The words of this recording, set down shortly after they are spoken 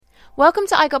Welcome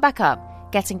to I Got Back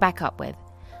Up, Getting Back Up With.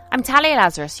 I'm Talia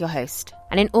Lazarus, your host,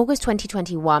 and in August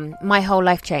 2021, my whole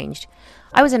life changed.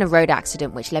 I was in a road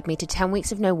accident which led me to 10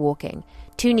 weeks of no walking,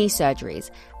 2 knee surgeries,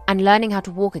 and learning how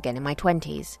to walk again in my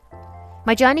 20s.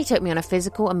 My journey took me on a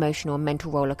physical, emotional, and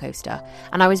mental roller coaster,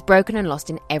 and I was broken and lost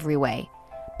in every way.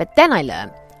 But then I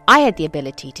learned I had the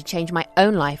ability to change my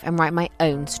own life and write my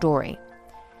own story.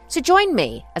 So join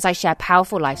me as I share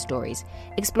powerful life stories,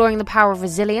 exploring the power of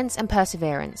resilience and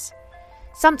perseverance.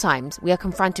 Sometimes we are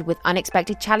confronted with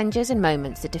unexpected challenges and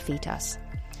moments that defeat us.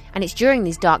 And it's during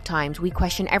these dark times we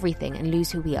question everything and lose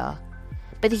who we are.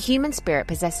 But the human spirit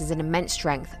possesses an immense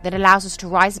strength that allows us to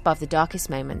rise above the darkest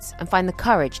moments and find the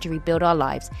courage to rebuild our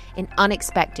lives in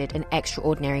unexpected and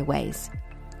extraordinary ways.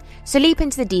 So leap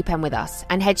into the deep end with us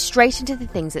and head straight into the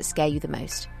things that scare you the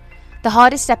most. The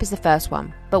hardest step is the first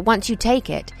one, but once you take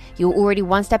it, you're already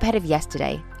one step ahead of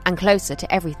yesterday and closer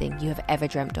to everything you have ever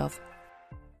dreamt of.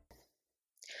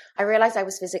 I realised I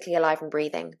was physically alive and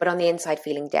breathing, but on the inside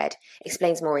feeling dead,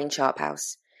 explains Maureen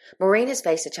Sharphouse. Maureen has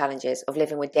faced the challenges of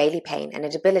living with daily pain and a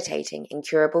debilitating,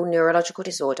 incurable neurological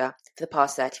disorder for the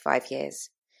past 35 years.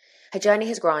 Her journey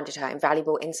has granted her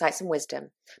invaluable insights and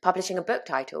wisdom, publishing a book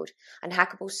titled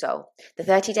Unhackable Soul, the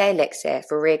 30-day elixir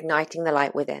for reigniting the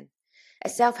light within. A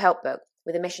self-help book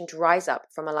with a mission to rise up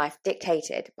from a life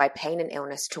dictated by pain and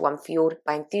illness to one fueled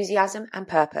by enthusiasm and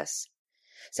purpose.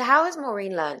 So how has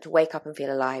Maureen learned to wake up and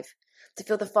feel alive, to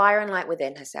feel the fire and light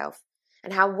within herself,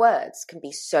 and how words can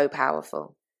be so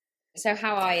powerful? So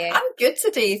how are you? I'm good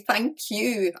today, thank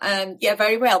you. Yeah,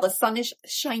 very well. The sun is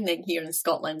shining here in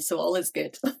Scotland, so all is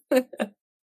good.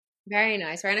 Very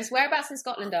nice, very nice. Whereabouts in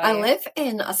Scotland are you? I live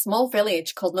in a small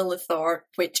village called Nullathorpe,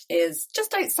 which is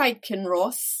just outside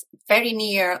Kinross, very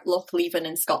near Loch Leven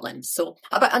in Scotland. So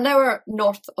about an hour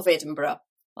north of Edinburgh.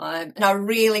 And a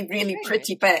really, really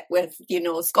pretty bit with,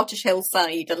 Scottish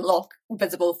hillside and loch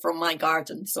visible from my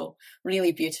garden. So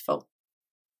really beautiful.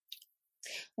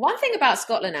 One thing about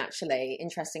Scotland, actually,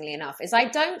 interestingly enough, is I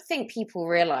don't think people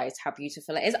realise how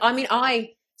beautiful it is. I mean, I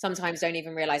sometimes don't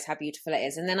even realise how beautiful it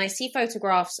is. And then I see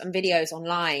photographs and videos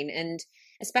online, and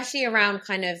especially around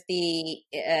kind of the,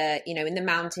 in the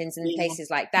mountains and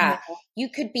places like that, you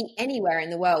could be anywhere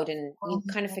in the world and you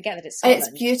kind of forget that it's Scotland.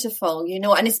 It's beautiful,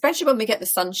 and especially when we get the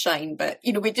sunshine, but,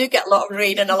 we do get a lot of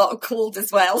rain and a lot of cold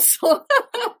as well, so...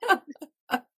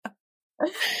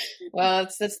 Well,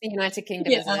 that's the United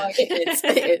Kingdom, isn't it?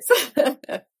 It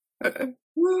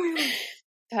is.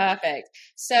 Perfect.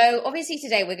 So obviously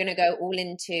today we're going to go all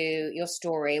into your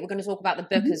story. We're going to talk about the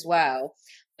book as well.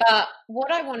 But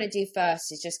what I want to do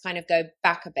first is just kind of go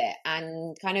back a bit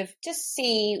and kind of just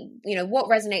see, what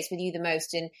resonates with you the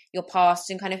most in your past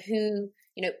and kind of who,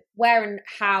 where and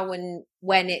how and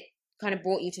when it kind of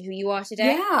brought you to who you are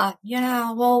today.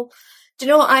 Yeah. Well,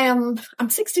 I'm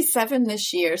 67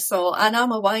 this year, and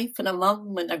I'm a wife and a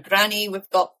mum and a granny. We've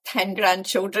got 10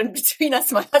 grandchildren between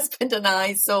us, my husband and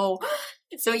I. So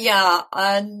yeah,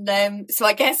 and so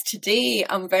I guess today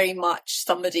I'm very much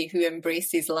somebody who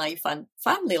embraces life and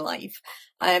family life,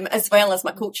 as well as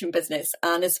my coaching business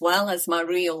and as well as my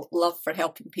real love for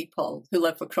helping people who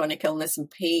live with chronic illness and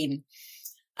pain.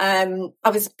 I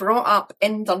was brought up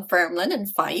in Dunfermline in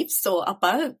Fife, so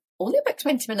only about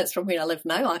 20 minutes from where I live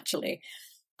now, actually,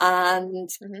 and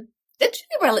did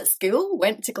really well at school,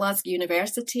 went to Glasgow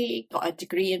University, got a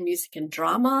degree in music and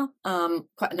drama,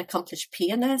 quite an accomplished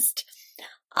pianist.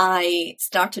 I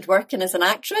started working as an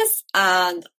actress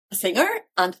and a singer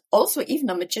and also even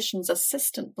a magician's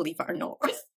assistant, believe it or not.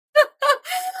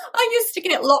 I used to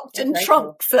get locked in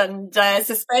trunks and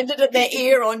suspended in the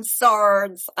air on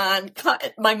swords and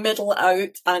cut my middle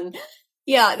out. And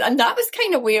that was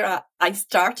kind of where I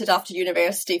started after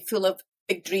university, full of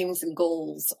big dreams and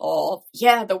goals of,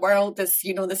 the world is,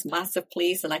 this massive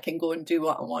place and I can go and do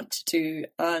what I want to do.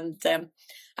 And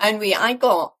anyway, I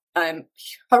got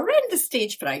horrendous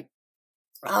stage fright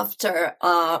after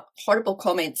a horrible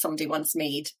comment somebody once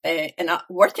made in a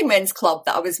working men's club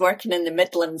that I was working in the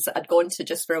Midlands that I'd gone to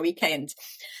just for a weekend.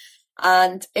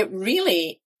 And it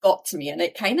really got to me, and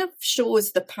it kind of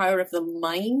shows the power of the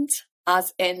mind,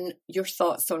 as in your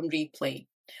thoughts on replay.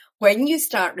 When you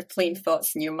start replaying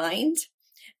thoughts in your mind,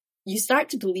 you start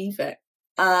to believe it.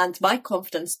 And my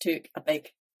confidence took a big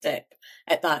dip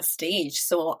at that stage.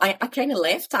 So I kind of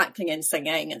left acting and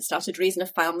singing and started raising a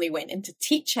family, went into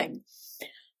teaching,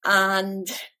 and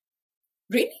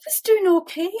really was doing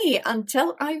okay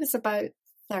until I was about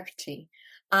 30.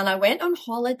 And I went on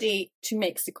holiday to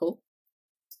Mexico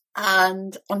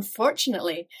and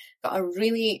unfortunately got a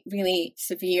really, really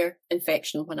severe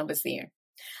infection when I was there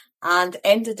and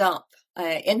ended up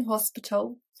in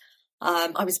hospital.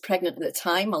 I was pregnant at the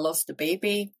time. I lost the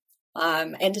baby.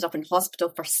 Ended up in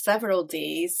hospital for several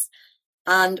days.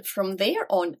 And from there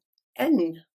on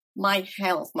in, my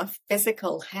health, my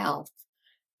physical health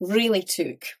really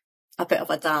took a bit of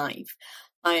a dive.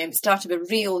 I started with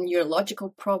real neurological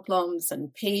problems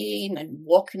and pain and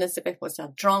walking as if I was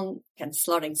a drunk and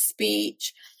slurring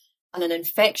speech and an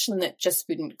infection that just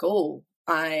wouldn't go.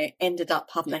 I ended up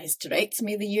having a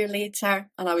hysterectomy the year later,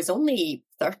 and I was only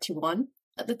 31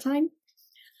 at the time.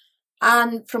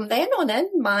 And from then on in,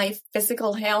 my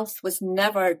physical health was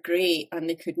never great, and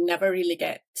they could never really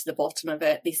get to the bottom of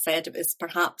it. They said it was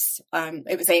perhaps,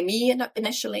 it was ME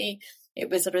initially. It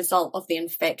was a result of the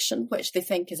infection, which they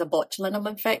think is a botulinum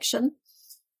infection.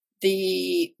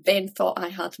 They then thought I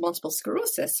had multiple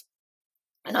sclerosis.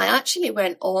 And I actually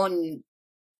went on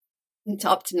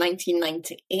up to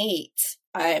 1998,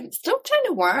 still trying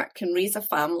to work and raise a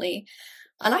family.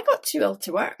 And I got too ill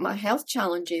to work. My health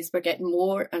challenges were getting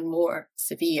more and more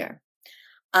severe.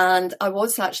 And I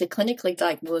was actually clinically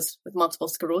diagnosed with multiple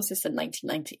sclerosis in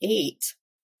 1998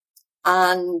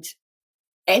 and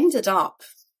ended up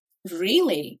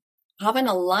really having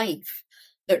a life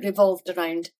that revolved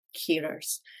around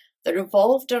carers, that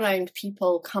revolved around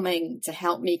people coming to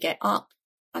help me get up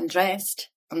and dressed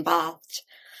and bathed.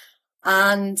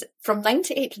 And from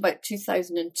 98 to about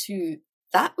 2002,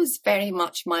 that was very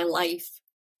much my life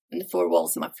in the four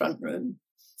walls of my front room.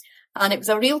 And it was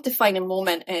a real defining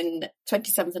moment in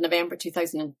 27th of November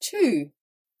 2002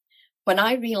 when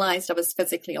I realised I was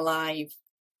physically alive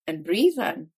and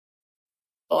breathing,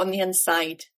 but on the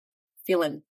inside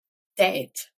feeling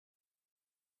dead.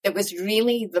 It was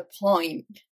really the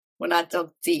point when I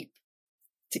dug deep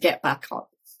to get back up.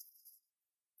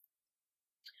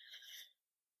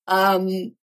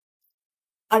 I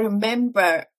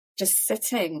remember just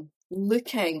sitting,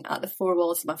 looking at the four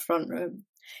walls of my front room.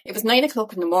 It was 9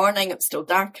 o'clock in the morning. It was still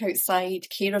dark outside.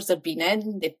 Carers had been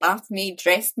in. They'd bathed me,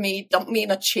 dressed me, dumped me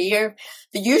in a chair,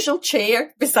 the usual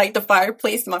chair beside the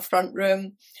fireplace in my front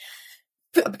room,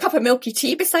 put a cup of milky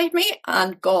tea beside me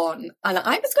and gone. And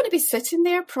I was going to be sitting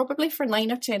there probably for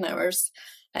 9 or 10 hours,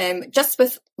 just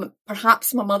with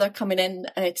perhaps my mother coming in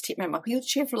to take me in my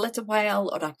wheelchair for a little while,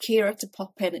 or a carer to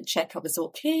pop in and check I was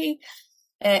okay,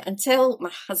 until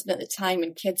my husband at the time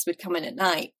and kids would come in at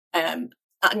night and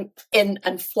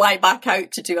fly back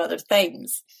out to do other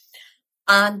things.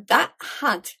 And that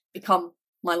had become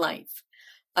my life.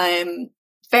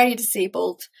 Very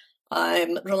disabled,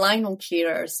 relying on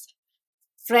carers.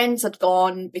 Friends had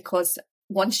gone because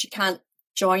once you can't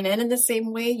join in the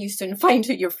same way, you soon find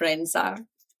who your friends are.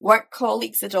 Work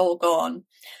colleagues had all gone.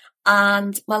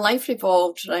 And my life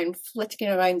revolved around flitting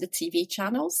around the TV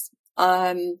channels,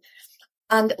 and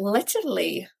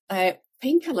literally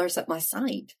painkillers at my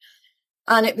side.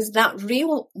 And it was that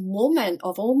real moment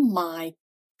of, oh my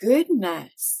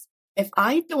goodness, if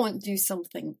I don't do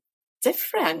something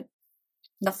different,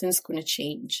 nothing's going to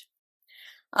change.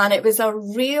 And it was a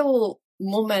real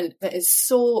moment that is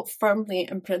so firmly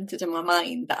imprinted in my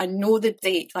mind that I know the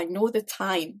date, I know the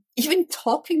time. Even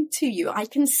talking to you, I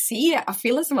can see it. I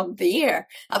feel as if I'm there.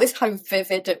 That was how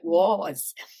vivid it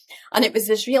was. And it was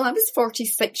this real, I was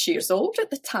 46 years old at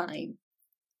the time.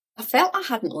 I felt I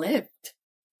hadn't lived.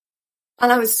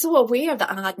 And I was so aware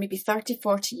that I had maybe 30,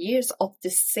 40 years of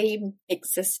the same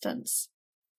existence.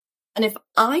 And if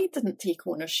I didn't take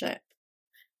ownership,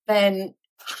 then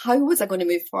how was I going to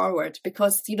move forward?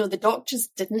 Because, the doctors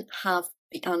didn't have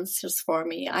the answers for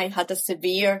me. I had a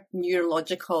severe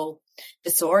neurological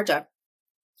disorder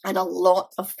and a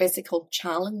lot of physical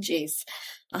challenges.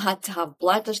 I had to have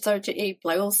bladder surgery,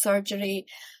 bowel surgery.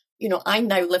 I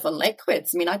now live on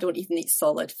liquids. I don't even eat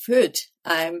solid food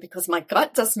because my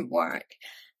gut doesn't work.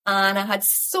 And I had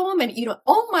so many,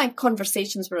 all my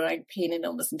conversations were around pain and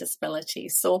illness and disability.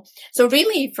 So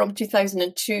really from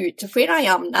 2002 to where I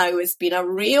am now has been a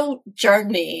real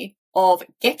journey of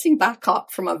getting back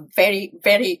up from a very,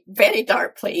 very, very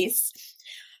dark place,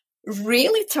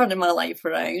 really turning my life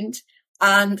around.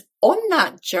 And on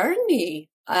that journey,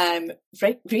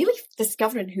 really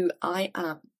discovering who I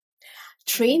am.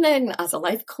 Training as a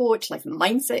life coach, life and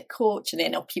mindset coach, an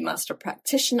NLP master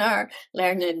practitioner,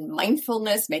 learning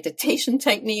mindfulness, meditation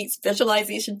techniques,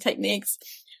 visualization techniques,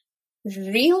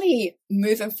 really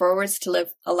moving forwards to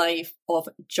live a life of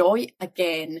joy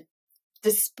again,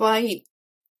 despite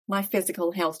my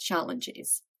physical health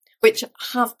challenges, which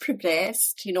have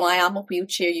progressed. I am a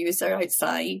wheelchair user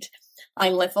outside. I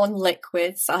live on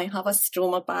liquids. I have a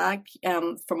stroma bag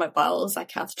for my bowels. I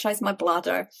catheterize my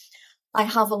bladder. I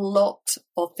have a lot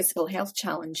of physical health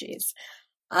challenges,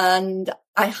 and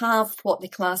I have what they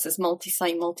class as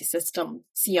multi-site, multi-system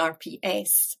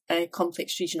CRPS,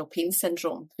 complex regional pain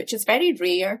syndrome, which is very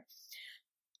rare.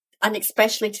 and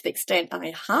especially to the extent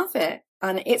I have it.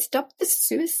 And it's dubbed the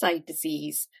suicide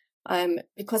disease,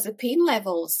 because the pain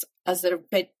levels, as they're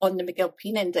on the McGill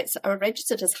Pain Index, are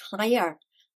registered as higher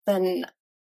than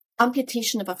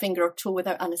amputation of a finger or toe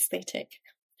without anaesthetic,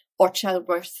 or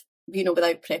childbirth,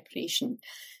 without preparation.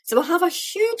 So I have a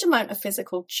huge amount of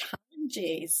physical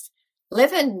challenges,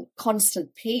 live in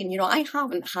constant pain. I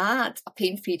haven't had a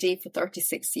pain-free day for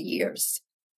 36 years.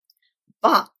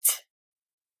 But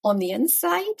on the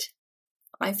inside,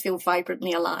 I feel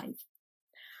vibrantly alive.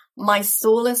 My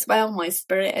soul is well, my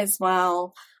spirit is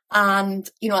well. And,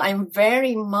 I'm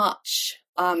very much,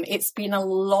 it's been a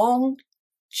long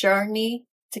journey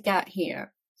to get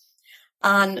here.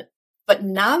 But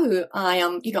now I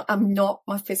am, I'm not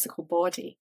my physical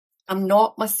body. I'm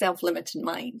not my self-limiting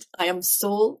mind. I am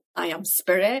soul. I am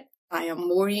spirit. I am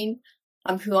Maureen.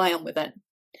 I'm who I am within.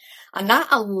 And that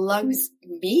allows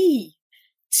me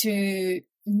to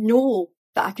know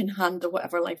that I can handle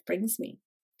whatever life brings me.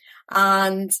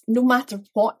 And no matter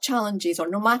what challenges, or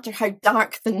no matter how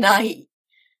dark the night,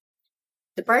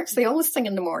 the birds, they always sing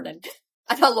in the morning.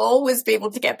 And I'll always be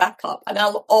able to get back up, and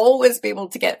I'll always be able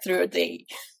to get through a day.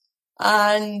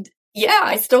 And yeah,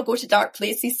 I still go to dark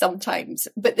places sometimes,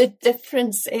 but the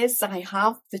difference is I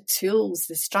have the tools,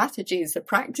 the strategies, the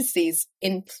practices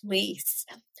in place,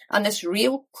 and this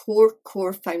real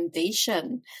core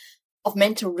foundation of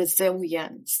mental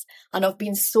resilience and of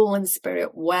being soul and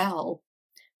spirit well,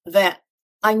 that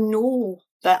I know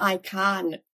that I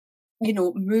can,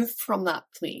 move from that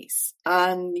place.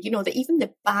 And, that even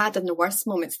the bad and the worst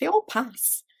moments, they all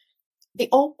pass. They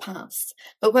all pass.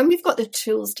 But when we've got the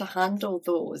tools to handle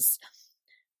those,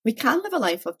 we can live a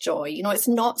life of joy. It's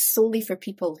not solely for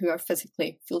people who are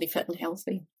physically fully fit and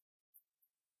healthy.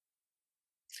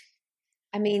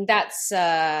 I mean, that's,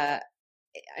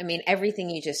 everything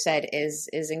you just said is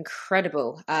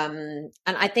incredible. And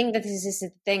I think that this is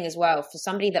the thing as well, for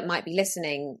somebody that might be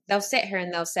listening, they'll sit here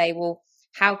and they'll say, well,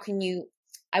 how can you,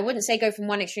 I wouldn't say go from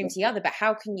one extreme to the other, but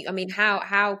how can you,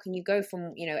 how can you go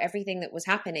from, everything that was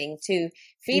happening to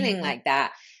feeling like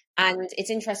that? And it's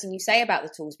interesting you say about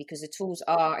the tools, because the tools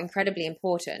are incredibly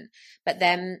important. But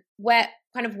then where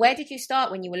did you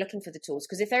start when you were looking for the tools?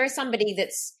 Because if there is somebody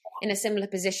that's in a similar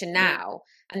position now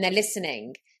and they're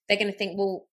listening, they're going to think,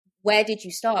 well, where did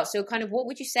you start? So what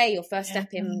would you say your first step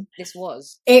in this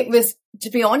was? It was, to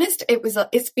be honest,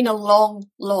 it's been a long,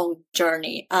 long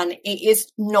journey, and it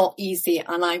is not easy.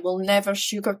 And I will never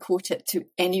sugarcoat it to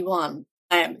anyone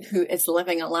who is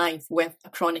living a life with a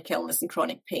chronic illness and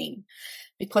chronic pain,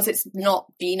 because it's not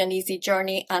been an easy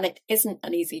journey, and it isn't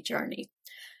an easy journey.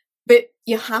 But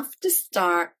you have to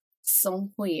start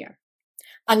somewhere.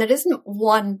 And there isn't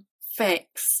one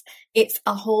fix. It's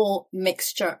a whole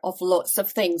mixture of lots of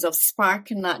things, of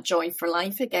sparking that joy for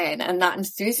life again, and that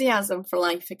enthusiasm for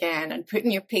life again, and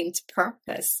putting your pain to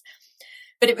purpose.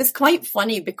 But it was quite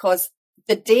funny, because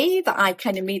the day that I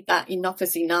kind of made that enough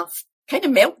is enough kind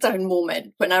of meltdown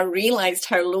moment, when I realised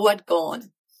how low I'd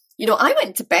gone, I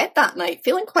went to bed that night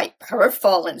feeling quite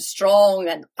powerful and strong,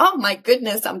 and oh my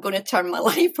goodness, I'm going to turn my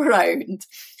life around.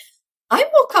 I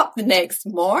woke up the next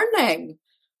morning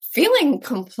feeling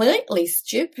completely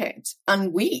stupid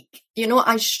and weak.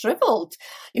 I shriveled,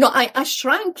 I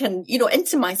shrank and,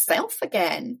 into myself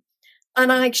again.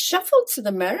 And I shuffled to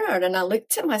the mirror and I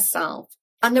looked at myself,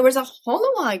 and there was a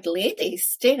hollow-eyed lady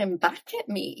staring back at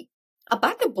me, a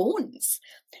bag of bones,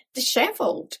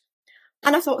 dishevelled.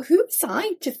 And I thought, who was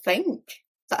I to think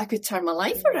that I could turn my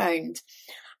life around?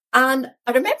 And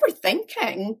I remember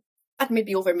thinking I'd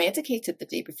maybe over-medicated the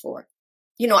day before.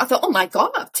 I thought, oh my God,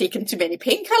 I've taken too many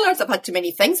painkillers. I've had too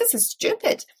many things. This is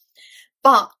stupid.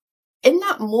 But in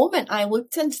that moment, I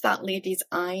looked into that lady's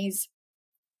eyes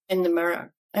in the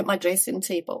mirror at my dressing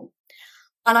table,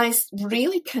 and I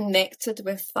really connected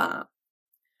with that.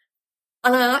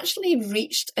 And I actually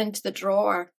reached into the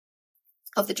drawer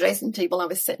of the dressing table I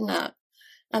was sitting at,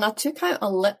 and I took out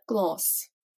a lip gloss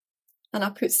and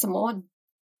I put some on.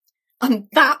 And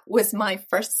that was my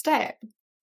first step.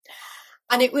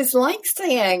 And it was like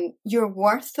saying, you're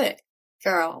worth it,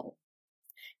 girl.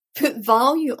 Put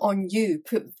value on you.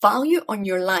 Put value on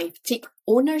your life. Take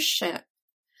ownership.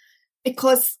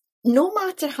 Because no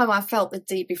matter how I felt the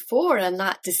day before, and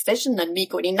that decision and me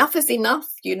going, enough is enough,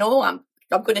 I'm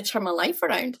going to turn my life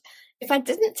around. If I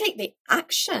didn't take the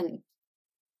action,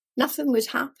 nothing would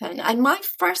happen. And my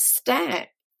first step,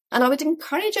 and I would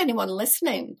encourage anyone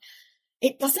listening,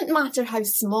 it doesn't matter how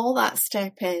small that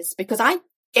step is, because I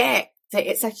get that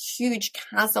it's a huge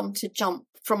chasm to jump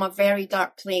from a very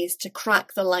dark place, to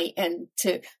crack the light in,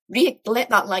 to let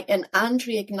that light in and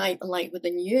reignite the light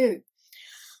within you.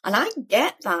 And I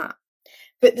get that.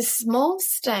 But the small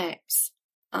steps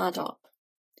add up.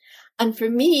 And for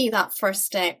me, that first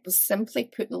step was simply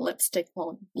putting lipstick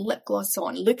on, lip gloss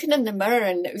on, looking in the mirror,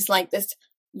 and it was like this,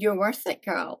 you're worth it,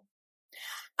 girl.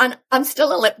 And I'm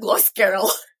still a lip gloss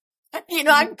girl.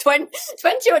 I'm 20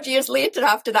 odd years later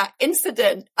after that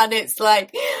incident. And it's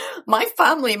like my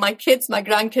family, my kids, my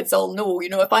grandkids all know,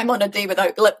 if I'm on a day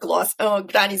without lip gloss, oh,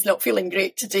 Granny's not feeling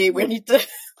great today. We need to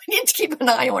keep an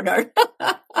eye on her.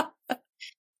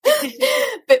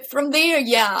 But from there,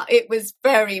 yeah, it was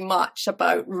very much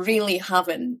about really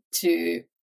having to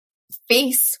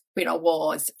face where I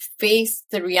was, face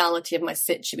the reality of my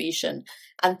situation,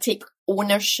 and take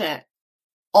ownership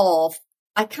of,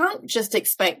 I can't just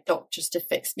expect doctors to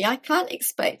fix me. I can't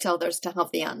expect others to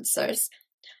have the answers.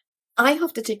 I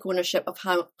have to take ownership of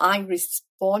how I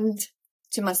respond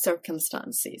to my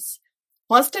circumstances.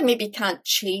 Whilst I maybe can't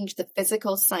change the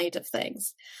physical side of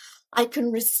things, I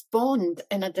can respond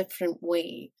in a different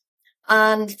way.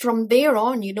 And from there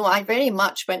on, I very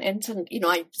much went into,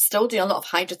 I still do a lot of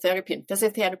hydrotherapy and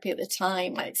physiotherapy at the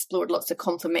time. I explored lots of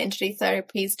complementary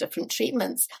therapies, different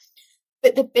treatments.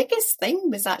 But the biggest thing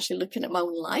was actually looking at my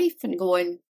own life and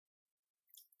going,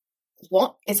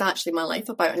 what is actually my life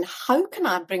about? And how can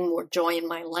I bring more joy in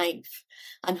my life?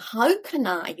 And how can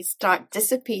I start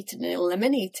dissipating and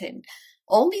eliminating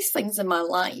all these things in my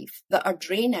life that are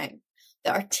draining,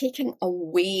 that are taking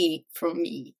away from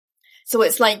me? So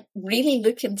it's like really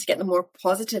looking to get the more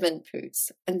positive inputs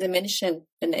and diminishing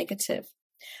the negative.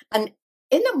 And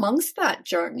in amongst that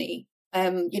journey,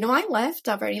 I left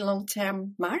a very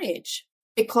long-term marriage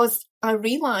because I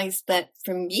realised that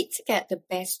for me to get the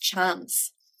best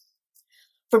chance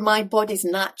for my body's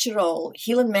natural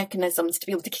healing mechanisms to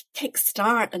be able to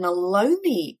kickstart and allow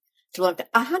me to live,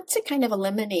 I had to kind of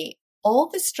eliminate all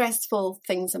the stressful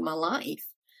things in my life.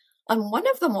 And one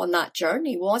of them on that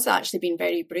journey was actually being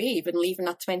very brave and leaving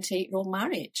a 28-year-old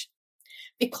marriage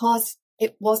because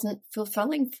it wasn't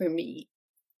fulfilling for me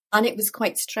and it was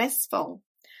quite stressful.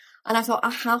 And I thought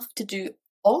I have to do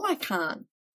all I can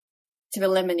to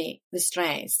eliminate the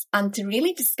stress and to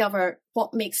really discover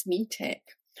what makes me tick,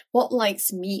 what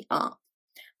lights me up.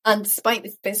 And despite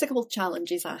the physical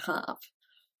challenges I have,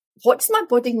 what does my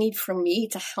body need from me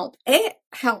to help it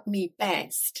help me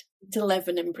best to live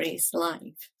and embrace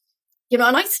life? And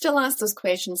I still ask those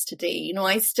questions today.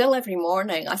 I still every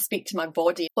morning I speak to my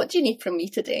body. What do you need from me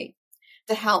today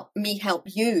to help me help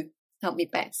you help me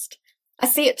best? I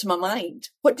say it to my mind.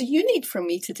 What do you need from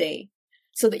me today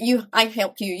so that I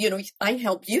help you, I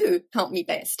help you help me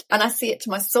best? And I say it to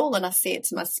my soul and I say it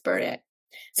to my spirit.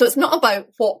 So it's not about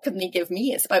what can they give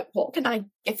me. It's about what can I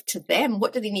give to them?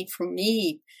 What do they need from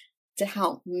me to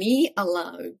help me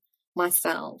allow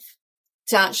myself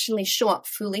to actually show up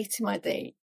fully to my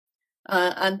day?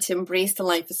 And to embrace the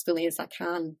life as fully as I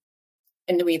can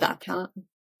in the way that I can.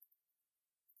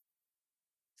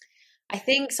 I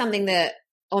think something that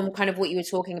on kind of what you were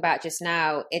talking about just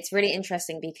now, it's really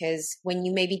interesting because when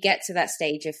you maybe get to that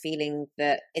stage of feeling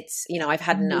that it's, I've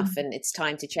had enough and it's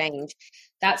time to change,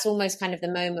 that's almost kind of the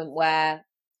moment where,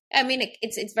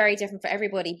 it's very different for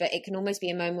everybody, but it can almost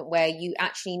be a moment where you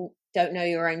actually don't know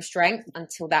your own strength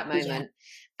until that moment. Yeah.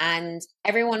 And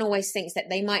everyone always thinks that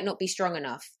they might not be strong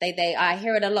enough. I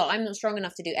hear it a lot. I'm not strong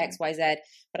enough to do X, Y, Z.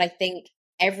 But I think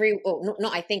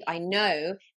I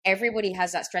know everybody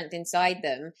has that strength inside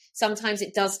them. Sometimes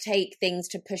it does take things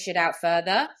to push it out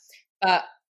further, but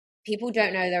people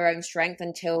don't know their own strength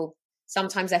until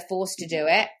sometimes they're forced to do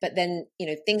it. But then,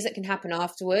 things that can happen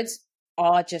afterwards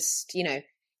are just,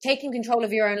 taking control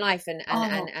of your own life and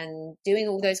doing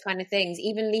all those kind of things,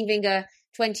 even leaving a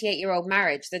 28-year-old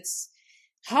marriage. That's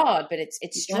hard, but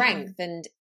it's strength, and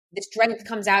the strength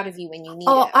comes out of you when you need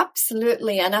it. Oh,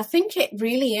 absolutely. And I think it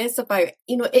really is about,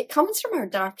 it comes from our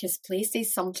darkest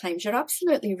places sometimes. You're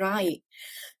absolutely right.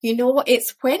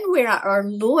 It's when we're at our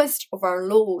lowest of our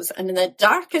lows and in the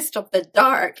darkest of the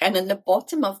dark and in the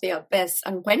bottom of the abyss.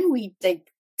 And when we dig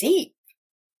deep,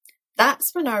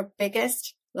 that's when our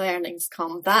biggest learnings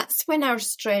come. That's when our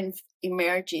strength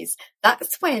emerges.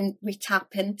 That's when we tap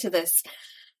into this.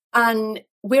 And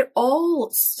we're all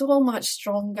so much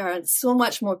stronger and so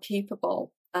much more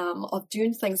capable of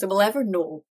doing things than we'll ever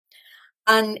know.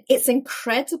 And it's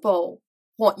incredible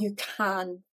what you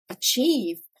can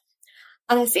achieve.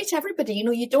 And I say to everybody,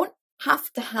 you don't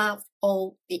have to have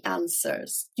all the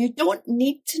answers. You don't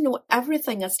need to know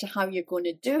everything as to how you're going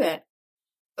to do it.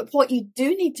 But what you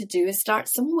do need to do is start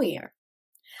somewhere.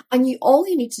 And all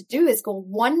you need to do is go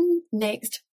one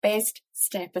next best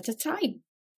step at a time.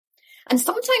 And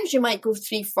sometimes you might go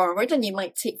 3 forward and you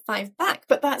might take 5 back,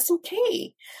 but that's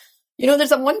okay.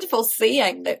 There's a wonderful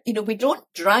saying that, we don't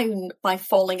drown by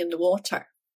falling in the water.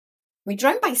 We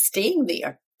drown by staying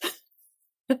there.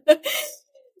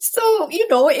 So,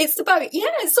 it's about,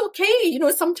 it's okay.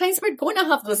 Sometimes we're going to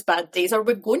have those bad days or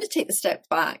we're going to take the step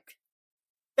back.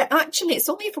 But actually, it's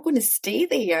only if we're going to stay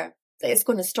there that it's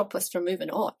going to stop us from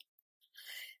moving on.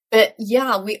 But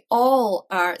yeah, we all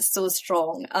are so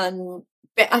strong.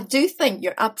 But I do think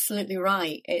you're absolutely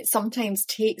right. It sometimes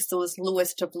takes those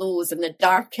lowest of lows and the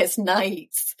darkest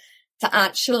nights to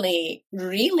actually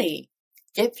really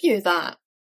give you that.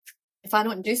 If I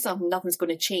don't do something, nothing's going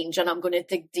to change, and I'm going to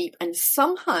dig deep, and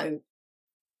somehow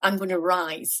I'm going to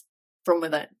rise from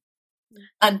within.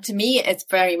 And to me, it's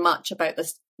very much about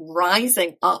this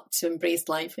rising up to embrace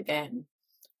life again,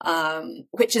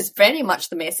 which is very much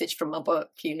the message from my book,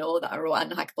 that I wrote,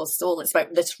 Unhackable Soul. It's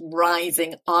about this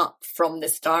rising up from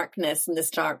this darkness and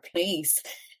this dark place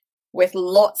with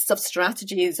lots of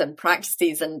strategies and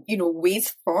practices and,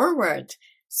 ways forward,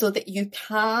 so that you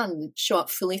can show up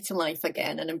fully to life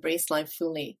again and embrace life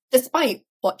fully, despite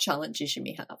what challenges you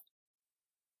may have.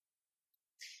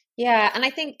 Yeah, and I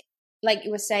think, like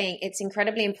you were saying, it's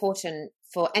incredibly important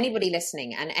for anybody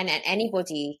listening and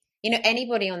anybody,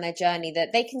 anybody on their journey,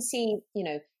 that they can see,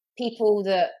 people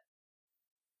that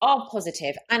are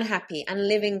positive and happy and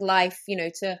living life,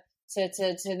 to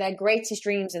their greatest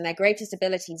dreams and their greatest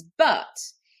abilities. But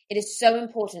it is so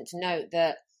important to note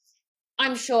that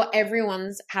I'm sure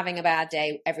everyone's having a bad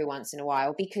day every once in a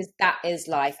while, because that is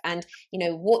life. And,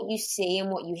 what you see and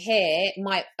what you hear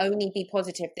might only be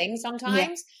positive things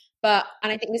sometimes. Yeah.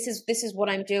 And I think this is what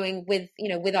I'm doing with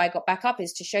I Got Back Up,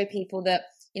 is to show people that,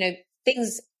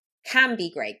 things can be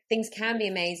great, things can be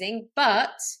amazing, but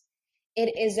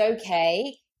it is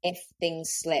okay if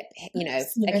things slip,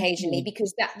 occasionally,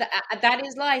 because that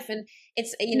is life. And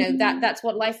it's, that's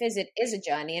what life is. It is a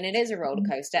journey, and it is a roller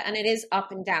coaster, and it is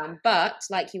up and down. But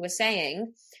like you were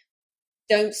saying,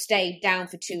 don't stay down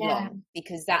for too long,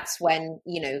 because that's when,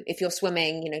 if you're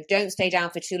swimming, don't stay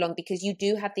down for too long, because you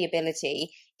do have the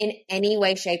ability in any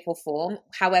way, shape or form,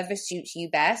 however suits you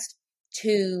best,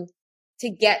 to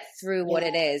get through what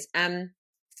it is.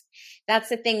 That's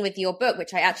the thing with your book,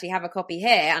 which I actually have a copy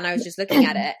here, and I was just looking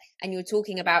at it, and you were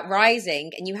talking about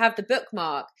rising, and you have the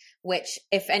bookmark, which,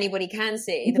 if anybody can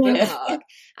see the bookmark,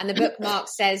 and the bookmark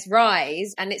says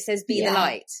rise, and it says be the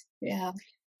light. Yeah.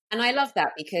 And I love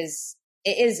that, because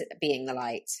it is being the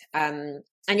light. And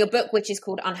your book, which is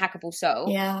called Unhackable Soul.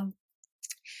 Yeah.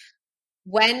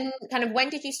 When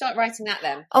did you start writing that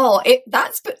then? Oh,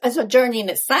 that's a journey in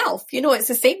itself. It's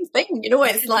the same thing.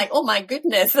 It's like, oh my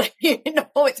goodness,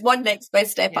 it's one next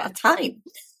best step at a time.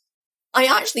 I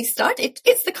actually started,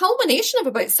 it's the culmination of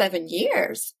about 7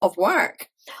 years of work,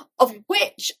 of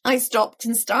which I stopped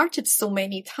and started so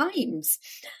many times.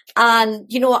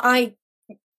 And,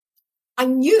 I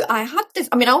knew I had this.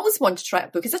 I always wanted to write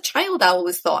a book. As a child, I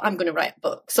always thought I'm going to write a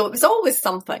book. So it was always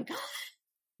something.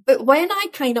 But when I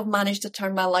kind of managed to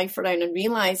turn my life around and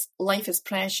realize life is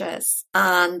precious,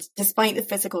 and despite the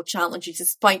physical challenges,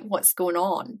 despite what's going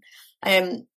on,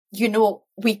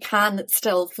 we can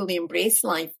still fully embrace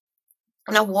life.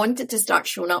 And I wanted to start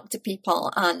showing up to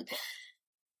people, and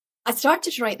I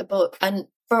started to write the book, and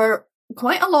for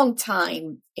quite a long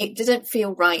time, it didn't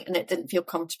feel right and it didn't feel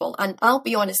comfortable. And I'll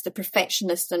be honest, the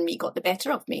perfectionist in me got the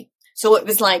better of me. So it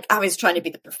was like I was trying to be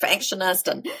the perfectionist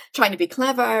and trying to be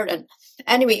clever. And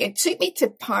anyway, it took me to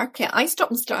park it. I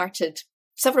stopped and started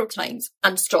several times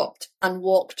and stopped and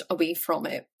walked away from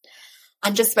it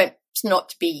and just went, it's not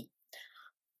to be.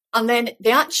 And then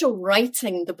the actual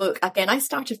writing the book, again, I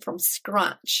started from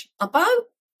scratch about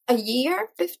a year,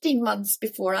 15 months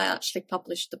before I actually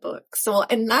published the book. So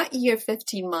in that year,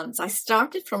 15 months, I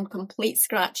started from complete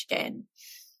scratch again.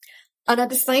 And I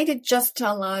decided just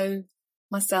to allow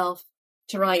myself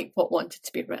to write what wanted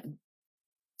to be written,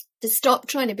 to stop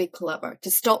trying to be clever,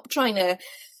 to stop trying to,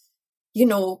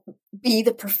 be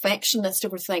the perfectionist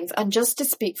over things, and just to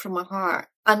speak from my heart.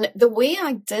 And the way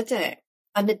I did it,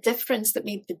 and the difference that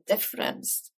made the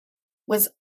difference, was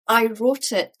I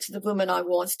wrote it to the woman I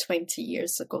was 20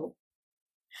 years ago.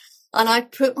 And I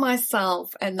put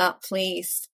myself in that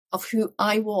place of who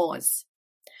I was.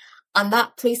 And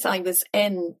that place I was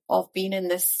in, of being in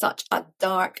this such a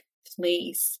dark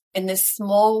place, in this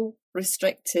small,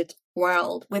 restricted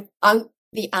world, without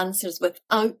the answers,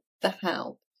 without the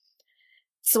help.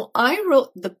 So I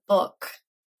wrote the book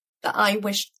that I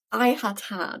wished I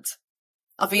had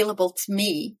available to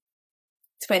me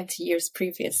 20 years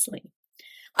previously.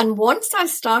 And once I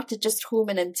started just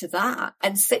homing into that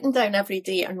and sitting down every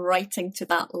day and writing to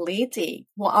that lady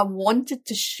what I wanted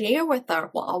to share with her,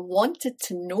 what I wanted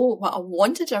to know, what I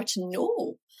wanted her to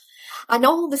know, and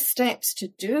all the steps to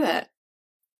do it,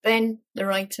 then the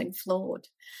writing flowed.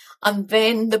 And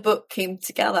then the book came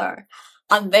together.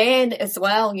 And then as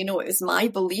well, it was my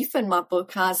belief in my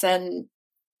book as in,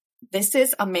 this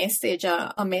is a message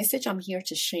I'm here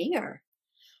to share.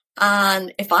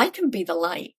 And if I can be the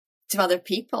light to other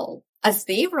people, as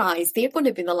they rise, they're going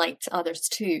to be the light to others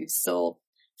too. So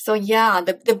yeah,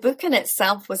 the book in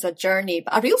itself was a journey,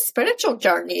 but a real spiritual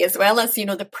journey, as well as,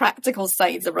 the practical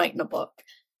sides of writing a book.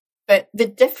 But the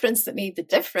difference that made the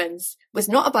difference was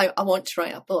not about, I want to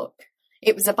write a book.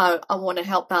 It was about, I want to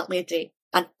help that lady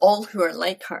and all who are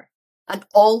like her and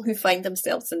all who find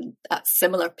themselves in that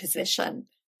similar position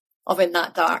of in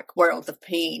that dark world of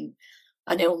pain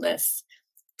and illness,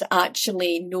 to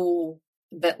actually know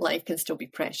that life can still be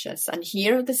precious. And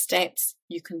here are the steps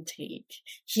you can take.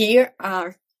 Here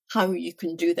are how you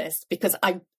can do this, because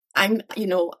I'm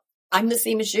the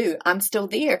same as you. I'm still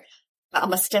there, but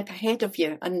I'm a step ahead of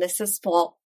you. And this is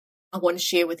what I want to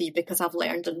share with you, because I've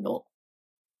learned and know.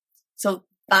 So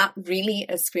that really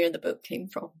is where the book came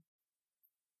from.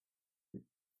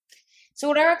 So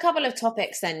what are a couple of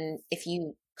topics then, if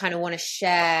you kind of want to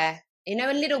share,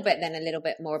 a little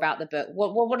bit more about the book?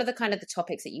 What are the kind of the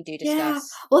topics that you do discuss? Yeah,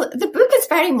 well, the book is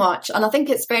very much, and I think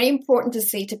it's very important to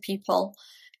say to people,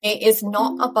 it is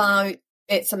not about,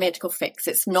 it's a medical fix.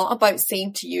 It's not about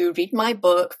saying to you, read my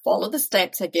book, follow the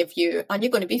steps I give you, and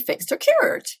you're going to be fixed or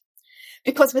cured.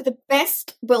 Because with the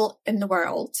best will in the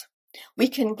world, we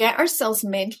can get ourselves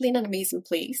mentally in an amazing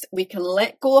place. We can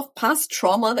let go of past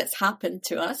trauma that's happened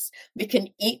to us. We can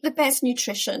eat the best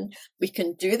nutrition. We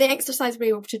can do the exercise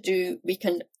we're able to do. We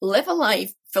can live a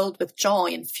life filled with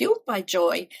joy and fueled by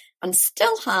joy, and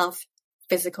still have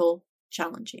physical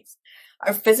challenges.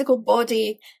 Our physical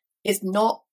body is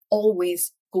not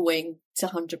always going to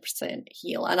 100%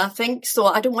 heal. And I think so.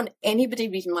 I don't want anybody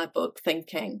reading my book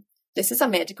thinking this is a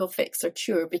medical fix or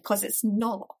cure, because it's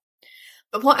not.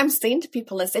 But what I'm saying to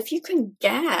people is, if you can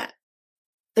get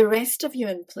the rest of you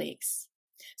in place,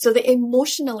 so that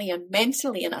emotionally and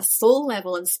mentally and a soul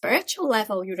level and spiritual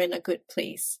level, you're in a good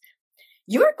place,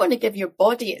 you're going to give your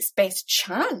body its best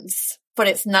chance for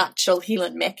its natural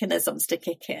healing mechanisms to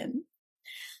kick in.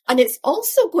 And it's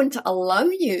also going to allow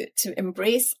you to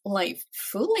embrace life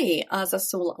fully as a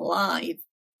soul alive,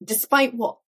 despite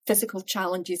what physical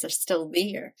challenges are still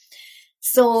there.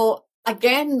 So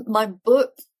again, my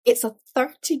book, it's a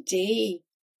 30-day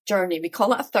journey. We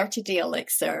call it a 30-day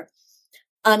elixir.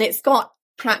 And it's got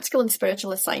practical and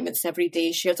spiritual assignments every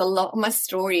day. Shares a lot of my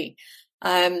story.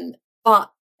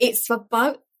 But it's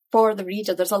about, for the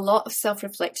reader, there's a lot of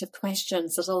self-reflective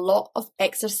questions. There's a lot of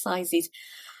exercises.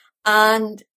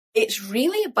 And it's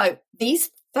really about these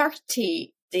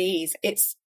 30 days.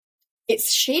 It's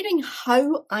sharing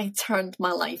how I turned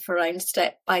my life around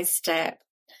step by step.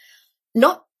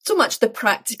 Not so much the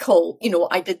practical,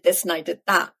 I did this and I did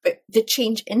that, but the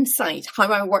change inside, how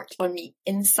I worked on me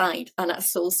inside and at a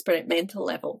soul, spirit, mental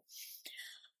level.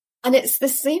 And it's the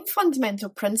same fundamental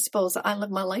principles that I live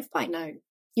my life by now.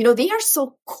 They are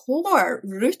so core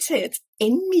rooted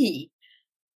in me.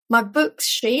 My book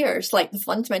shares like the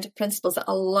fundamental principles that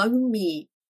allow me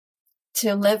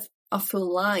to live a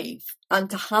full life and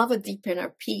to have a deep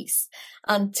inner peace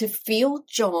and to feel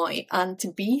joy and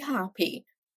to be happy,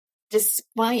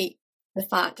 despite the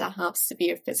fact I have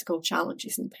severe physical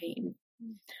challenges and pain.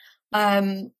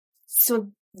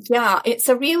 So yeah, it's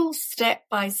a real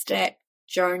step-by-step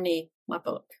journey, my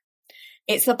book.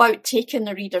 It's about taking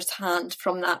the reader's hand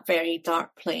from that very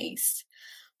dark place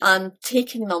and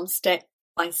taking them step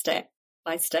by step,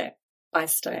 by step, by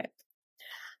step.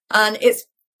 And it's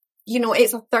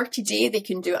a 30-day, they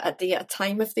can do it a day at a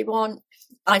time if they want.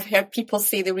 I've heard people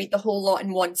say they read the whole lot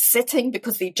in one sitting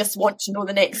because they just want to know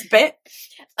the next bit.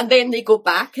 And then they go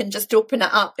back and just open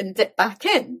it up and dip back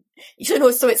in.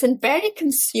 So it's in very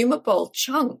consumable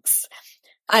chunks.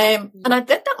 And I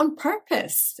did that on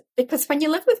purpose, because when you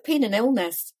live with pain and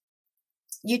illness,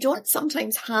 you don't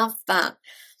sometimes have that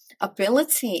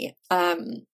ability at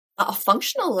a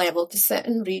functional level to sit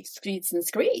and read screeds and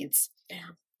screeds,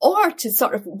 or to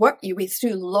sort of work your way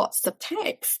through lots of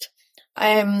text.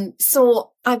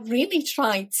 So I really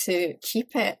tried to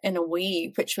keep it in a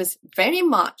way which was very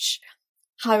much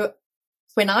how,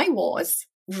 when I was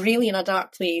really in a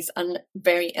dark place and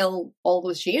very ill all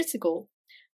those years ago,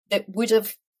 it would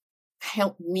have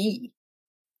helped me,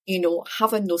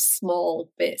 having those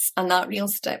small bits and that real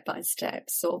step by step.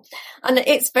 So, and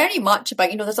it's very much about,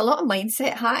 there's a lot of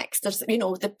mindset hacks. There's,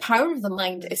 the power of the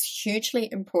mind is hugely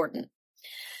important.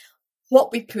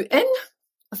 What we put in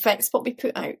affects what we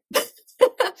put out.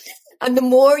 And the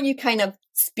more you kind of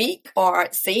speak or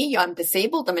say, I'm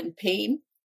disabled, I'm in pain,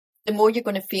 the more you're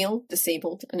going to feel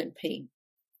disabled and in pain.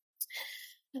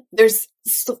 There's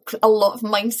a lot of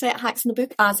mindset hacks in the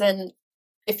book, as in,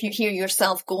 if you hear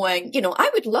yourself going,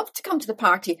 I would love to come to the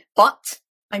party, but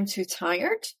I'm too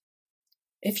tired.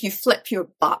 If you flip your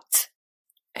butt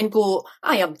and go,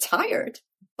 I am tired,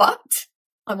 but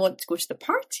I want to go to the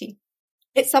party,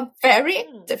 it's a very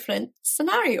different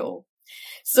scenario.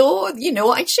 So,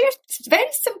 I share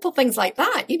very simple things like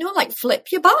that, like flip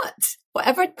your butt,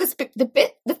 whatever, because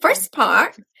the first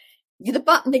part, the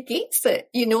butt negates it,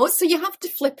 so you have to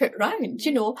flip it round,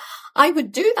 I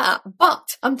would do that,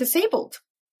 but I'm disabled.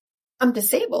 I'm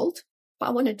disabled, but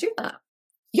I want to do that,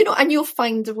 and you'll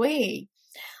find a way.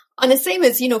 And the same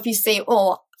as, if you say,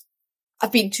 oh,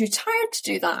 I've been too tired to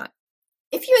do that.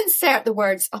 If you insert the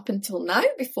words up until now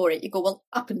before it, you go, well,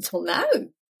 up until now,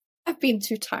 I've been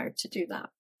too tired to do that.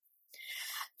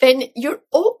 Then you're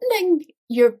opening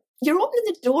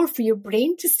the door for your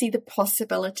brain to see the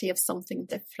possibility of something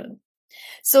different.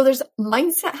 So there's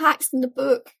mindset hacks in the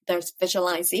book. There's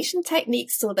visualization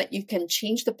techniques so that you can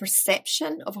change the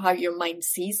perception of how your mind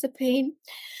sees the pain.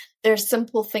 There's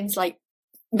simple things like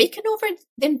making over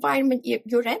the environment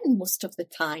you're in most of the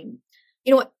time.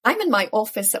 I'm in my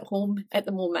office at home at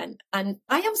the moment, and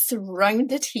I am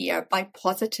surrounded here by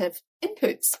positive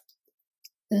inputs.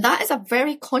 And that is a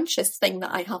very conscious thing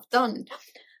that I have done.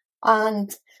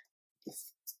 And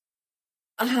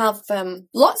I have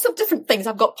lots of different things.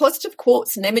 I've got positive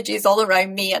quotes and images all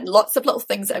around me and lots of little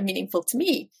things that are meaningful to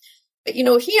me. But, here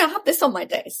I have this on my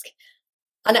desk.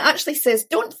 And it actually says,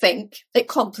 don't think, it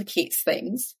complicates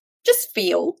things. Just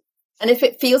feel. And if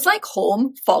it feels like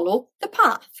home, follow the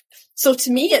path. So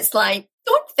to me, it's like,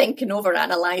 don't think and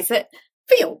overanalyze it.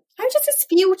 Feel. How does this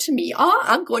feel to me?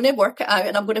 I'm going to work it out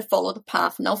and I'm going to follow the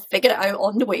path and I'll figure it out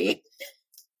on the way.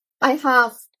 I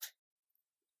have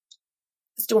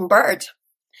a stone bird.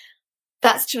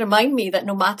 That's to remind me that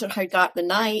no matter how dark the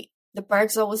night, the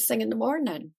birds always sing in the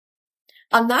morning.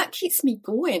 And that keeps me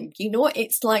going.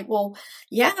 It's like, well,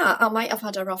 yeah, I might have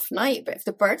had a rough night, but if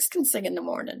the birds can sing in the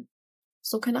morning,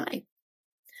 so can I.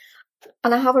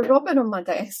 And I have a robin on my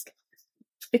desk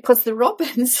because the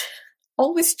robins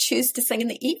always choose to sing in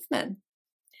the evening.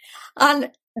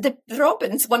 And the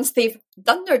robins, once they've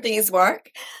done their day's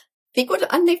work, they go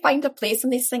and they find a place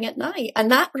and they sing at night.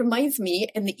 And that reminds me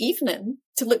in the evening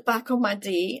to look back on my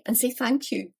day and say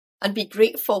thank you and be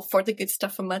grateful for the good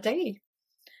stuff in my day.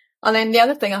 And then the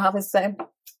other thing I have is,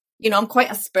 I'm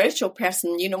quite a spiritual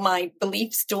person. My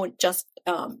beliefs don't just,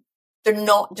 they're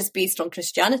not just based on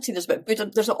Christianity. There's about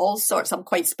Buddha, there's all sorts. I'm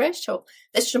quite spiritual.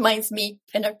 This reminds me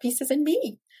inner peace is in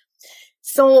me.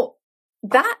 So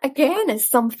that again is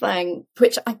something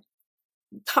which I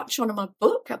touch on in my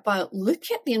book about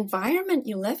look at the environment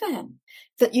you live in,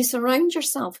 that you surround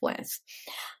yourself with.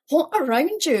 What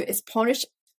around you is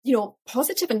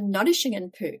positive and nourishing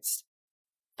inputs,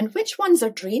 and which ones are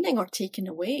draining or taken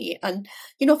away. And,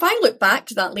 if I look back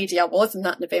to that lady I was in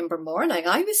that November morning,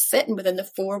 I was sitting within the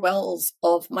four walls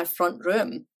of my front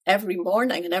room every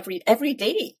morning and every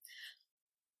day.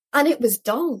 And it was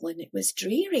dull and it was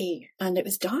dreary and it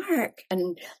was dark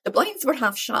and the blinds were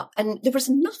half shut and there was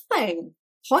nothing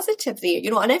positive there,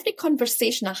 and every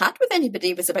conversation I had with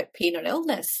anybody was about pain or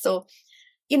illness. So,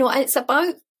 it's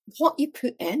about what you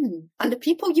put in and the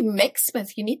people you mix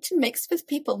with. You need to mix with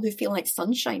people who feel like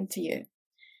sunshine to you,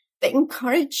 that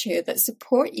encourage you, that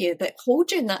support you, that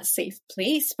hold you in that safe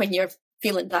place when you're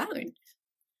feeling down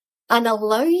and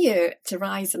allow you to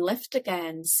rise and lift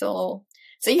again. So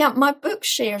yeah, my book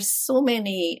shares so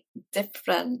many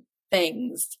different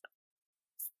things,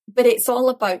 but it's all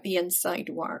about the inside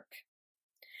work.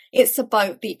 It's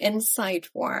about the inside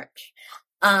work.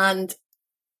 And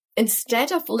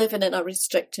instead of living in a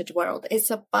restricted world, it's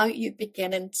about you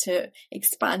beginning to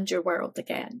expand your world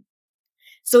again.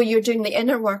 So you're doing the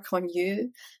inner work on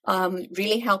you,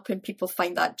 really helping people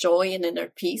find that joy and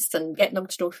inner peace and getting them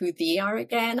to know who they are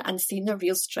again and seeing their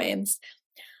real strengths.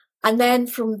 And then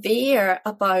from there,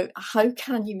 about how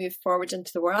can you move forward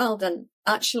into the world and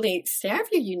actually serve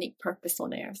your unique purpose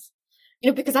on earth?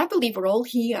 Because I believe we're all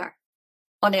here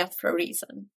on earth for a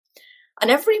reason.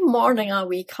 And every morning I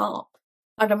wake up,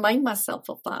 I remind myself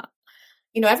of that.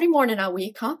 Every morning I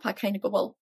wake up, I kind of go,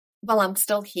 well, I'm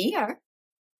still here.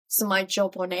 So my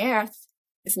job on earth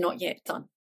is not yet done.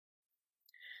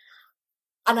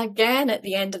 And again, at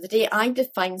the end of the day, I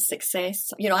define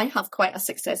success. I have quite a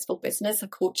successful business, a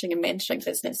coaching and mentoring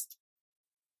business,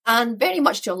 and very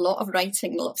much do a lot of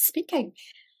writing, a lot of speaking.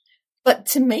 But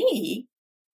to me,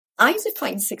 I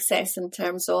define success in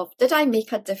terms of, did I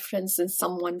make a difference in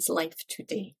someone's life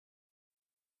today?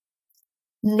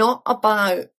 Not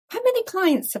about how many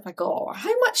clients have I got? Or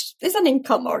how much is an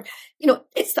income? Or,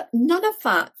 it's none of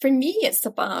that. For me, it's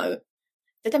about,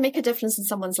 did I make a difference in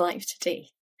someone's life today?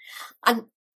 And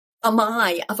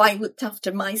have I looked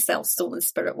after myself, soul and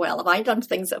spirit well? Have I done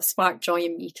things that have sparked joy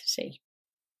in me today?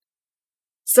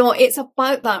 So it's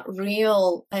about that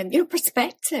real,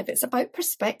 perspective. It's about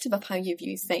perspective of how you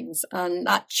view things, and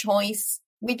that choice.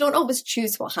 We don't always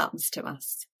choose what happens to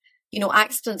us.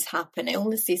 Accidents happen,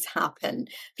 illnesses happen,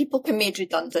 people can be made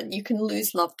redundant, you can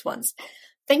lose loved ones.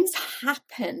 Things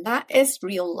happen. That is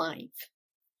real life.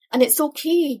 And it's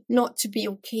okay not to be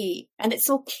okay. And it's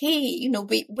okay,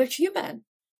 we're human.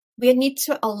 We need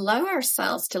to allow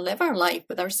ourselves to live our life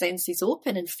with our senses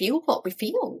open and feel what we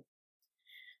feel.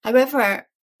 However,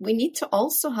 we need to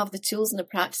also have the tools and the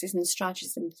practices and the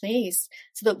strategies in place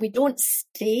so that we don't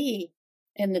stay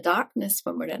in the darkness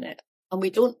when we're in it. And we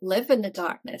don't live in the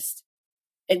darkness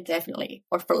indefinitely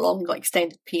or for long,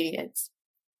 extended periods.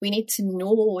 We need to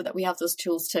know that we have those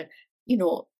tools to,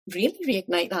 really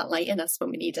reignite that light in us when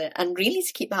we need it, and really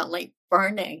to keep that light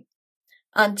burning,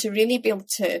 and to really be able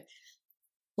to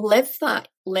live that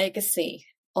legacy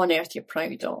on earth you're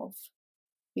proud of.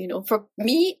 For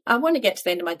me, I want to get to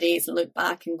the end of my days and look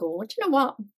back and go, do you know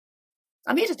what?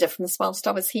 I made a difference whilst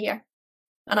I was here,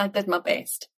 and I did my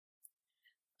best.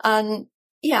 And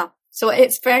yeah, so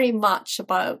it's very much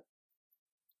about,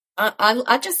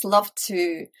 I just love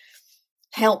to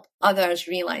help others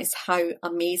realize how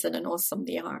amazing and awesome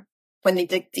they are when they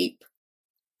dig deep.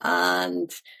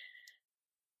 And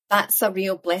that's a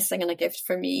real blessing and a gift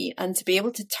for me. And to be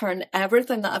able to turn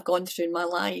everything that I've gone through in my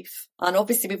life, and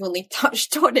obviously we've only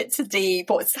touched on it today,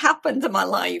 what's happened in my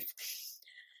life,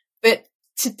 but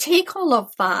to take all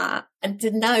of that and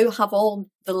to now have all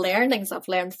the learnings I've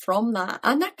learned from that,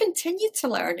 and I continue to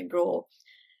learn and grow,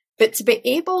 but to be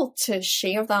able to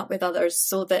share that with others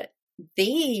so that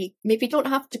they maybe don't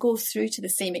have to go through to the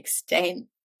same extent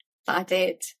that I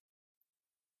did,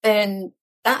 then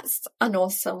that's an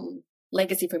awesome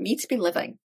legacy for me to be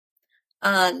living.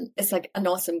 And it's like an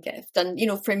awesome gift. And,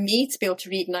 for me to be able to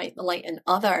reignite the light in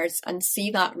others and see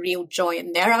that real joy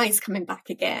in their eyes coming back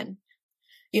again,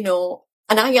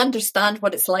 and I understand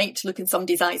what it's like to look in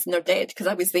somebody's eyes and they're dead, because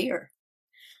I was there.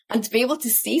 And to be able to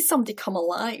see somebody come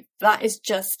alive, that is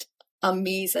just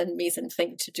amazing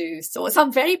thing to do. So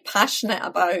I'm very passionate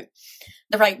about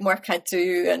the writing work I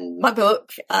do and my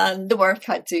book and the work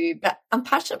I do, but I'm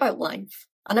passionate about life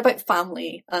and about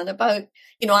family and about,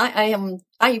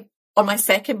 I on my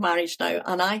second marriage now,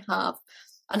 and I have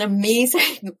an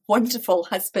amazing, wonderful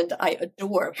husband I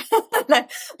adore.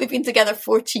 We've been together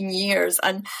 14 years.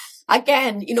 And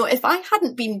again, if I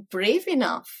hadn't been brave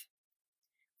enough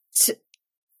to,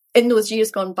 in those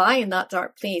years gone by in that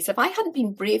dark place, if I hadn't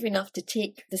been brave enough to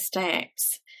take the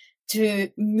steps to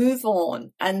move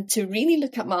on and to really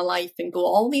look at my life and go,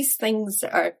 all these things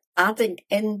that are adding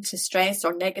into stress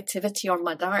or negativity or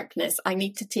my darkness, I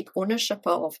need to take ownership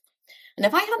of. And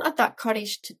if I hadn't had that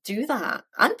courage to do that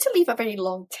and to leave a very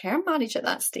long-term marriage at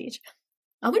that stage,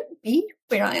 I wouldn't be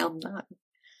where I am now.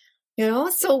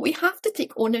 So we have to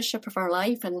take ownership of our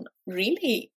life and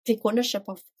really take ownership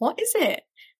of what is it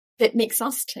that makes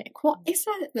us tick? What is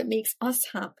it that makes us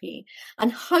happy?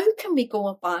 And how can we go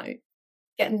about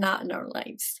getting that in our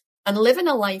lives and living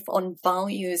a life on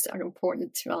values that are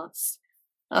important to us?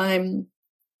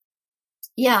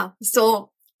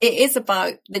 So it is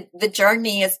about the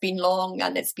journey has been long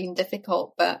and it's been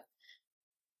difficult, but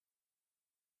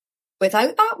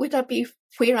without that, would I be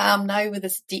where I am now with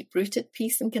this deep-rooted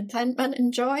peace and contentment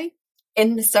and joy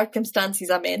in the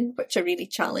circumstances I'm in, which are really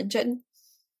challenging?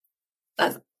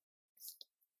 I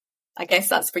guess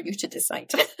that's for you to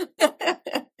decide.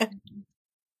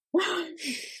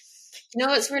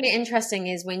 What's really interesting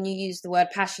is when you use the word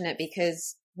passionate,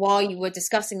 because while you were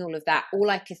discussing all of that, all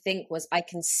I could think was, I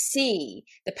can see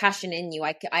the passion in you.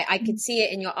 I could see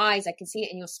it in your eyes. I could see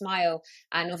it in your smile.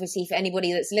 And obviously for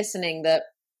anybody that's listening that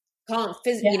can't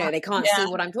physically, they can't see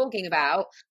what I'm talking about,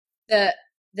 that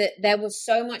there was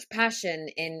so much passion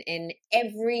in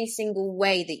every single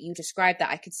way that you described that.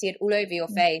 I could see it all over your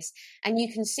face. And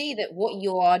you can see that what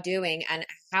you are doing and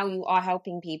how you are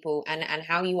helping people and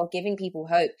how you are giving people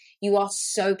hope, you are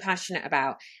so passionate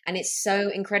about. And it's so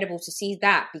incredible to see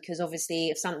that, because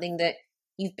obviously of something that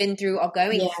you've been through or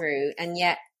going through, and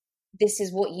yet this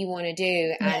is what you want to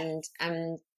do.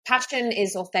 And passion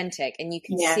is authentic, and you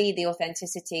can see the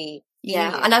authenticity.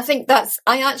 And I think I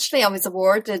was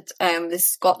awarded the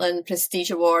Scotland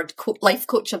Prestige Award Life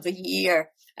Coach of the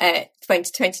Year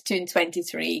 2022 and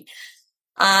 23.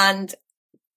 And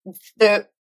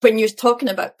when you're talking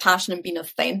about passion and being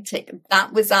authentic,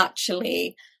 that was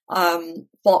actually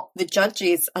what the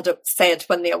judges had said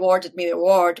when they awarded me the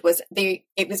award was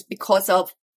it was because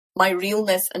of my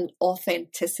realness and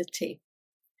authenticity.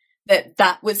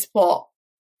 That was what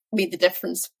made the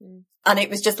difference. And it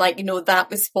was just like, that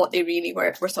was what they really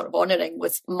were sort of honouring,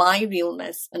 was my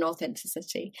realness and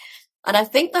authenticity. And I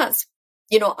think that's,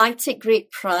 I take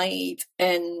great pride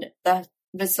in the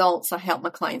results I help my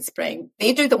clients bring.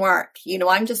 They do the work.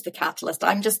 I'm just the catalyst.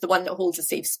 I'm just the one that holds a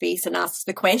safe space and asks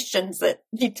the questions that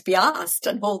need to be asked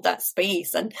and hold that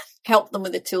space and help them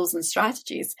with the tools and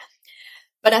strategies.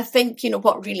 But I think,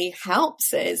 what really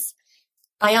helps is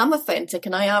I am authentic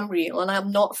and I am real, and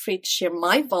I'm not afraid to share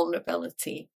my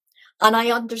vulnerability. And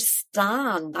I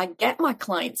understand, I get my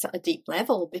clients at a deep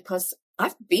level because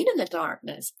I've been in the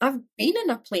darkness. I've been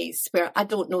in a place where I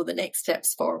don't know the next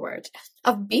steps forward.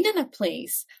 I've been in a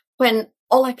place when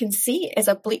all I can see is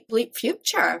a bleak, bleak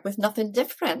future with nothing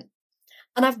different.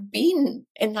 And I've been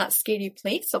in that scary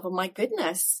place of, oh my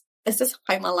goodness, this is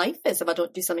how my life is if I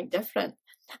don't do something different,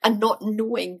 and not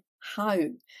knowing how.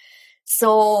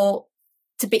 So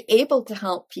to be able to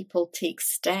help people take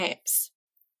steps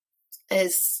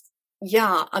is,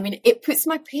 it puts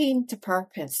my pain to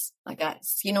purpose, I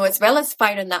guess. As well as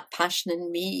firing that passion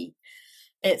in me,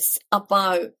 it's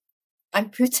about,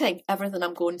 I'm putting everything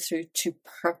I'm going through to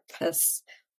purpose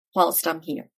whilst I'm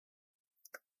here.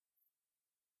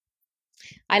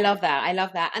 I love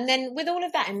that. And then with all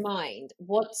of that in mind,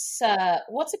 what's a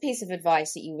piece of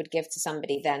advice that you would give to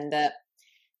somebody then that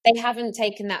they haven't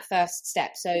taken that first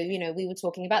step? So, we were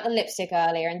talking about the lipstick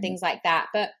earlier and things like that,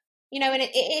 but, and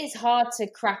it is hard to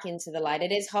crack into the light.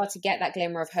 It is hard to get that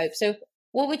glimmer of hope. So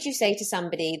what would you say to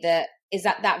somebody that is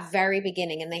at that very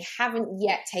beginning and they haven't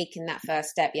yet taken that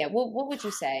first step yet? What would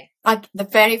you say? The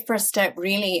very first step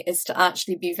really is to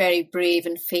actually be very brave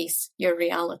and face your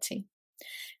reality.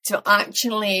 To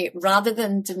actually, rather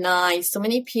than deny, so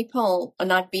many people,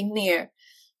 and I've been there,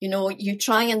 you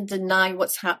try and deny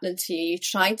what's happening to you. You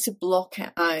try to block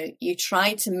it out. You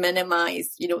try to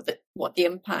minimize, what the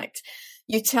impact.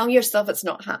 You tell yourself it's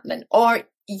not happening. Or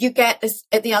you get this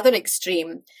at the other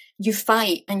extreme. You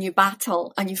fight and you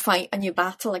battle and you fight and you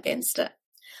battle against it.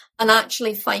 And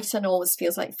actually fighting always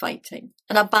feels like fighting.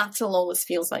 And a battle always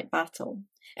feels like battle.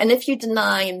 And if you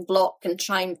deny and block and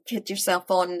try and kid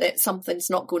yourself on that something's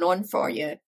not going on for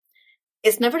you,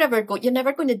 it's you're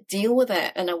never going to deal with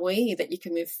it in a way that you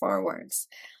can move forwards.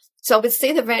 So I would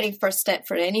say the very first step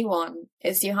for anyone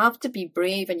is you have to be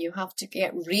brave and you have to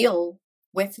get real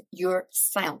with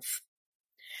yourself.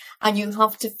 And you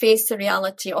have to face the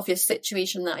reality of your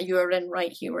situation that you are in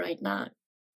right here, right now.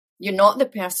 You're not the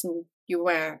person you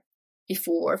were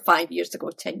before, 5 years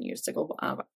ago, 10 years ago,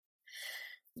 whatever.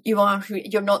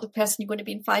 You're not the person you're going to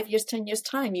be in 5 years, 10 years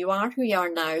time. You are who you are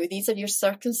now. These are your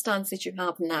circumstances you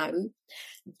have now.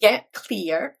 Get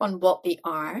clear on what they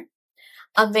are.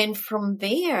 And then from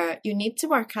there, you need to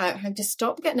work out how to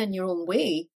stop getting in your own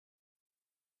way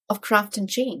of crafting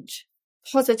change,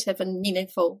 positive and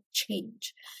meaningful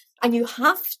change. And you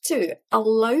have to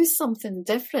allow something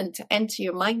different to enter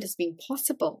your mind as being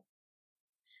possible.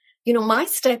 My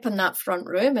step in that front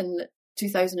room in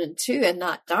 2002 in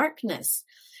that darkness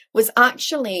was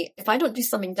actually, if I don't do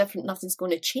something different, nothing's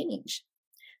going to change.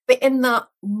 But in that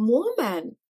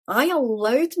moment, I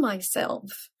allowed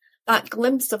myself that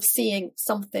glimpse of seeing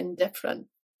something different,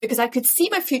 because I could see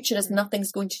my future as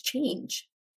nothing's going to change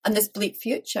and this bleak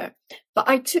future. But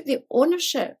I took the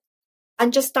ownership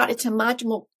and just started to imagine,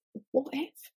 well, what if?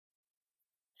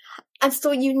 And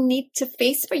so you need to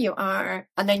face where you are,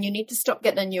 and then you need to stop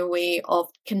getting in your way of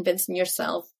convincing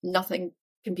yourself nothing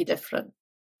can be different,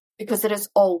 because there is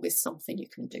always something you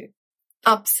can do.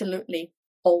 Absolutely,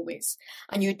 always.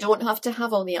 And you don't have to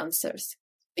have all the answers,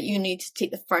 but you need to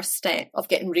take the first step of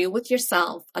getting real with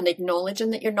yourself and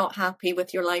acknowledging that you're not happy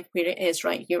with your life where it is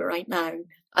right here, right now,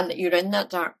 and that you're in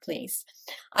that dark place.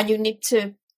 And you need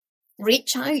to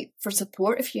reach out for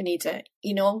support if you need it.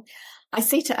 I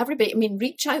say to everybody,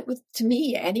 reach out to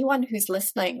me, anyone who's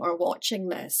listening or watching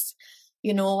this,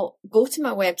 go to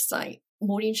my website,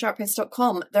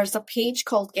 MaureenSharphouse.com. There's a page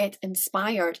called Get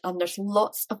Inspired, and there's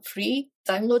lots of free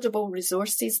downloadable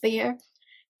resources there.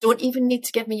 Don't even need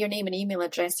to give me your name and email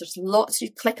address. There's lots.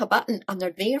 You click a button and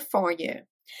they're there for you.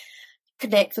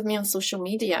 Connect with me on social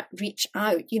media. Reach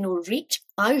out, reach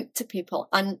out to people.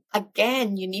 And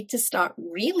again, you need to start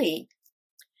really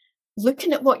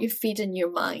looking at what you feed in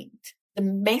your mind, the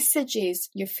messages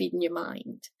you feed in your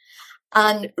mind,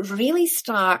 and really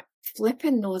start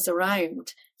flipping those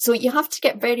around. So you have to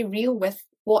get very real with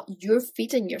what you're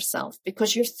feeding yourself,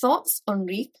 because your thoughts on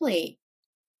replay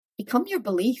become your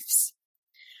beliefs.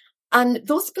 And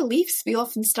those beliefs we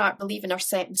often start believing are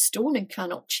set in stone and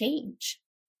cannot change.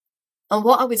 And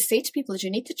what I would say to people is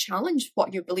you need to challenge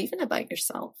what you're believing about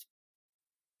yourself,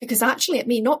 because actually it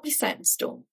may not be set in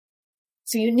stone.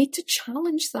 So you need to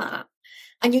challenge that.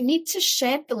 And you need to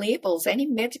shed the labels, any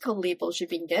medical labels you've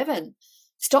been given.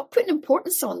 Stop putting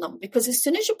importance on them, because as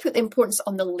soon as you put the importance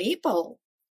on the label,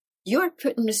 you're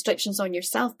putting restrictions on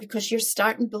yourself, because you're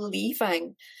starting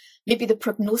believing maybe the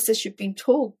prognosis you've been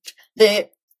told, the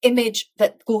image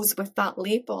that goes with that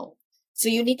label. So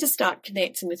you need to start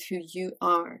connecting with who you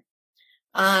are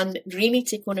and really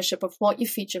take ownership of what you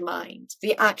feed your mind,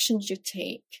 the actions you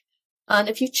take. And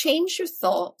if you change your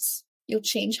thoughts, you'll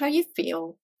change how you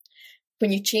feel.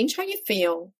 When you change how you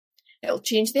feel, it'll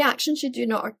change the actions you do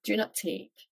not or do not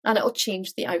take, and it'll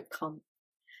change the outcome.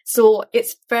 So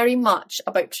it's very much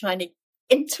about trying to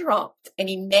interrupt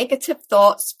any negative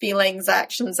thoughts, feelings,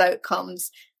 actions,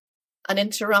 outcomes, and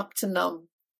interrupting them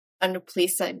and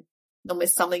replacing them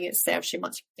with something that serves you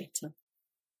much better.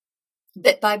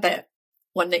 Bit by bit,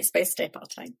 one next best step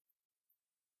at a time.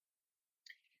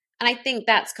 And I think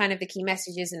that's kind of the key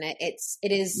message, isn't it?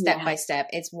 It is step by step.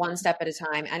 It's one step at a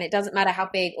time. And it doesn't matter how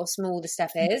big or small the step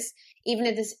is, even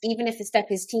if the step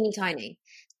is teeny tiny,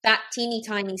 that teeny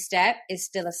tiny step is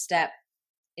still a step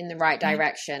in the right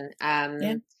direction.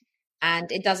 And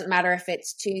it doesn't matter if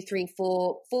it's 2, 3,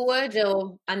 4 forward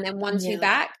and then 1, 2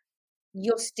 back.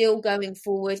 You're still going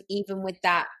forward, even with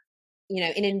that,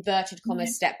 in inverted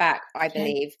commas, step back, I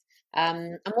believe.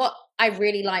 And what I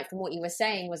really liked from what you were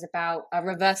saying was about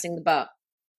reversing the but,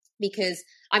 because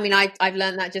I've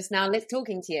learned that just now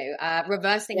talking to you,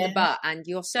 reversing the but. And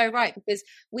you're so right, because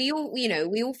we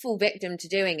all fall victim to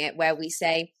doing it, where we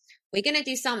say we're going to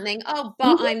do something. Oh,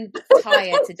 but I'm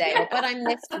tired today, or but I'm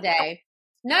this today.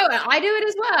 No, I do it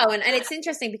as well. And it's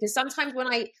interesting, because sometimes when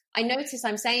I notice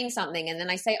I'm saying something and then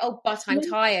I say, oh, but I'm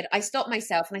tired, I stop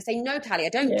myself and I say, no,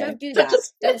 Talia, don't do that.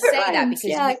 Don't say that, because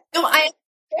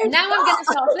now I'm going to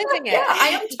start flipping it.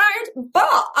 I am tired,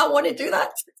 but I want to do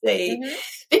that today.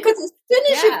 Because as soon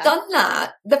as you've done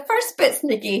that, the first bit's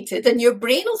negated and your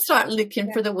brain will start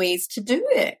looking for the ways to do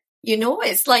it.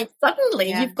 It's like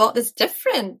suddenly you've got this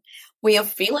different way of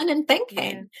feeling and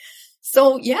thinking.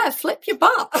 So flip your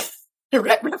butt. Oh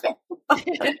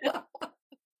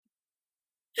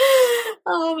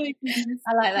my goodness.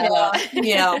 I like that a lot.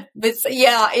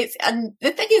 It's, and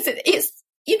the thing is, it's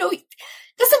it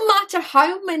doesn't matter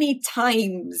how many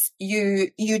times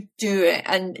you do it,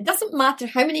 and it doesn't matter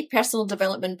how many personal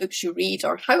development books you read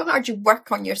or how hard you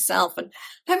work on yourself and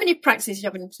how many practices you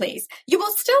have in place. You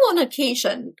will still on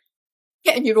occasion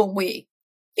get in your own way.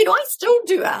 I still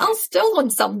do it. I'll still on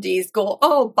some days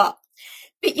go, but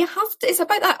you have to, it's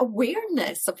about that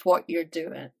awareness of what you're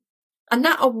doing, and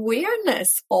that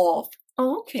awareness of,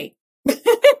 okay.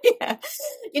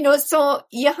 So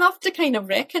you have to kind of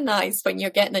recognize when you're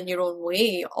getting in your own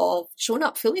way of showing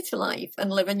up fully to life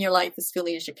and living your life as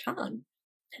fully as you can.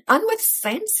 And with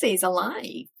senses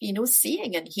alive,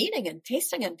 seeing and hearing and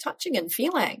tasting and touching and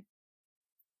feeling.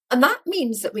 And that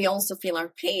means that we also feel our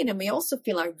pain, and we also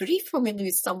feel our grief when we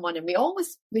lose someone, and we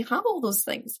have all those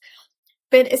things.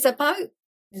 But it's about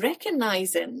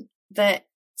recognizing that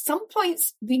some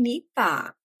points we need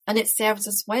that, and it serves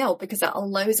us well, because it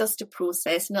allows us to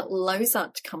process and it allows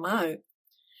that to come out.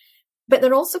 But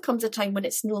there also comes a time when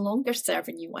it's no longer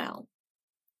serving you well,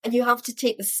 and you have to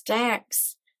take the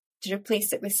steps to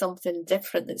replace it with something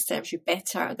different that serves you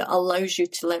better, that allows you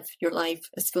to live your life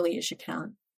as fully as you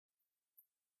can.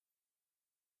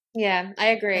 Yeah,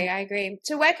 I agree.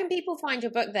 So where can people find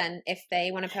your book then, if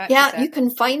they want to purchase it? You can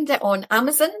find it on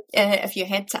Amazon. If you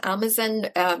head to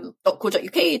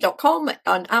amazon.co.uk.com,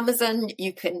 on Amazon,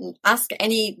 you can ask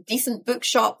any decent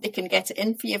bookshop. They can get it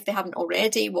in for you if they haven't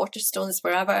already, Waterstones,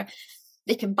 wherever.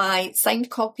 They can buy signed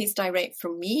copies direct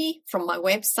from me, from my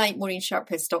website,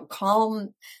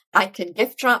 MaureenSharphouse.com. I can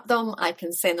gift wrap them. I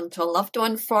can send them to a loved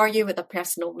one for you with a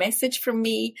personal message from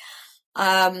me.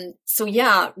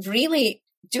 Really,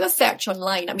 do a search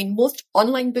online. Most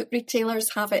online book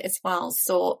retailers have it as well.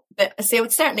 So, but I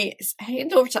would certainly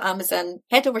head over to Amazon,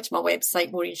 head over to my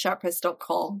website,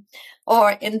 MaureenSharphouse.com,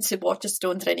 or into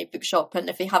Waterstones or any bookshop. And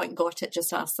if they haven't got it,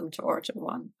 just ask them to order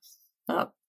one. And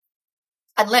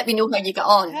let me know how you get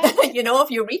on.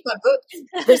 If you read my book.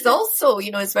 There's also,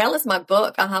 as well as my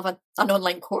book, I have an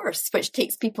online course which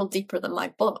takes people deeper than my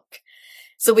book.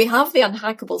 So we have the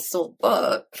Unhackable Soul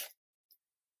book.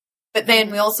 But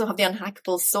then we also have the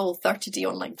Unhackable Soul 30-day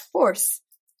online course,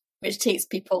 which takes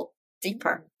people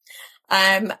deeper.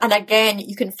 And again,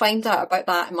 you can find out about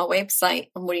that on my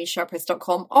website on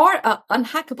MaureenSharphouse.com or at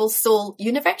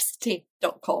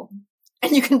unhackablesouluniversity.com.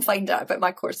 And you can find out about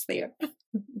my course there.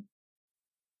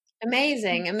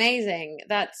 Amazing.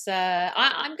 That's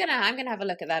I'm gonna have a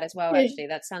look at that as well. Actually,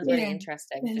 that sounds really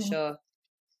interesting for sure.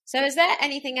 So, is there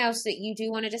anything else that you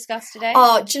do want to discuss today?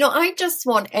 Oh, do you know? I just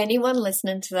want anyone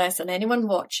listening to this and anyone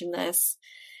watching this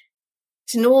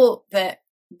to know that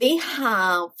they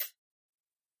have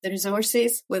the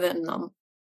resources within them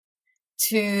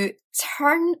to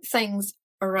turn things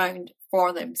around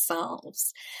for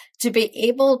themselves, to be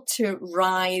able to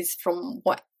rise from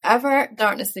whatever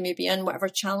darkness they may be in, whatever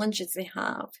challenges they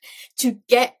have, to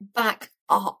get back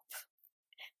up.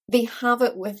 They have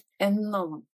it within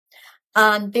them.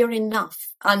 And they're enough,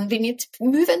 and they need to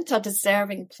move into a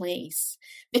deserving place,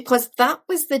 because that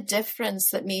was the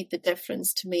difference that made the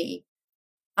difference to me.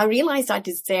 I realized I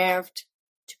deserved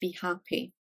to be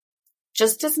happy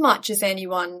just as much as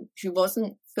anyone who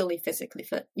wasn't fully physically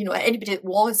fit, anybody that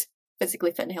was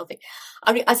physically fit and healthy,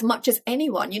 as much as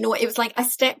anyone, it was like I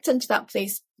stepped into that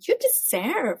place. You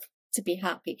deserve to be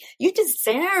happy. You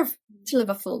deserve to live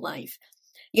a full life.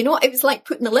 It was like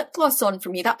putting the lip gloss on for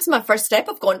me. That was my first step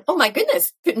of going, oh my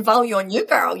goodness, putting value on you,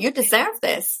 girl. You deserve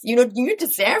this. You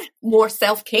deserve more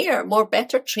self-care, more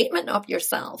better treatment of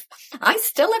yourself. I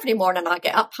still, every morning I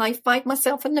get up, high five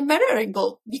myself in the mirror and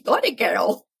go, you got it,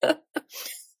 girl.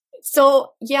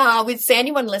 So yeah, I would say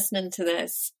anyone listening to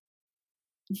this,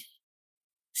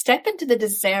 step into the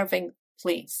deserving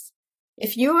place.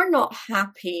 If you are not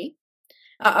happy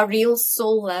at a real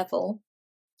soul level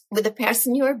with the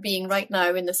person you are being right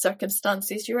now in the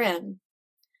circumstances you're in,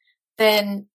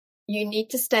 then you need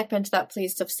to step into that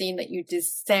place of seeing that you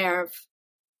deserve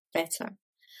better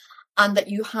and that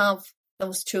you have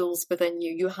those tools within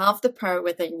you. You have the power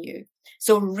within you.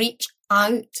 So reach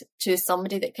out to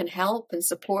somebody that can help and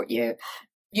support you,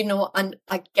 and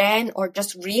again, or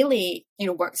just really,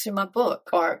 work through my book,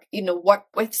 or, work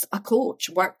with a coach,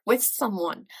 work with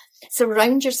someone.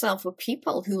 Surround yourself with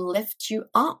people who lift you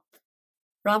up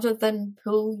rather than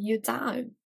pull you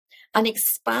down, and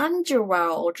expand your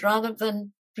world rather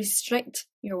than restrict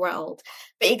your world,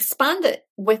 but expand it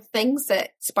with things that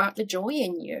spark the joy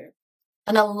in you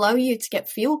and allow you to get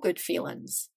feel good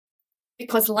feelings,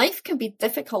 because life can be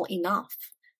difficult enough.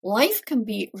 Life can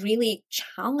be really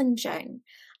challenging,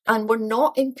 and we're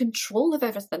not in control of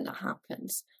everything that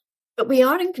happens, but we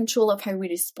are in control of how we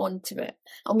respond to it.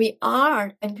 And we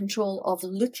are in control of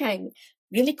looking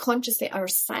really consciously at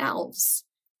ourselves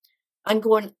and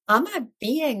going, am I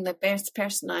being the best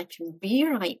person I can be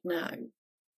right now?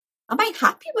 Am I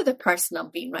happy with the person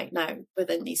I'm being right now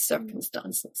within these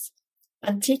circumstances?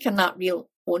 And taking that real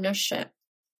ownership.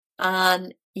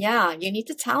 And yeah, you need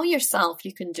to tell yourself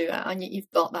you can do it, and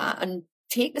you've got that, and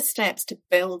take the steps to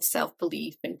build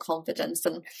self-belief and confidence,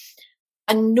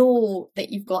 and know that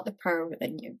you've got the power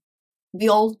within you. We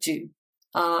all do.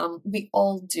 We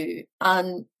all do.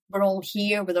 And we're all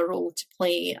here with a role to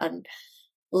play and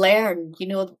learn.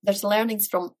 There's learnings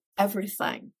from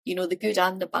everything, the good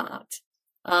and the bad.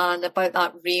 And about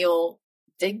that real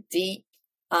dig deep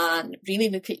and really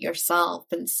look at yourself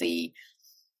and see,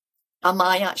 am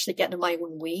I actually getting in my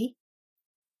own way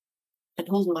and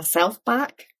holding myself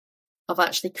back of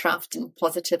actually crafting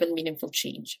positive and meaningful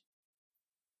change?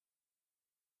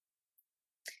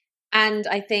 And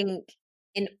I think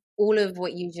in all of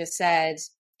what you just said,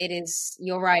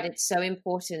 you're right. It's so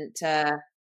important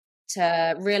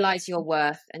to realize your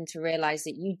worth and to realize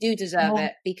that you do deserve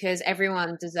it, because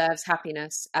everyone deserves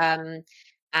happiness. And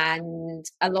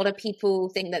a lot of people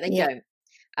think that they don't,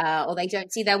 or they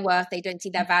don't see their worth, they don't see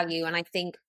their value. And I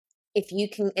think if you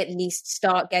can at least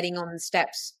start getting on the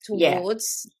steps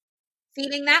towards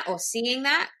feeling that or seeing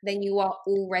that, then you are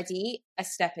already a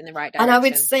step in the right direction. And I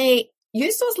would say,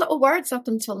 use those little words up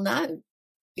until now.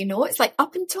 It's like,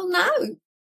 up until now,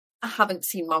 I haven't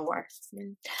seen my worth.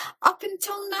 Up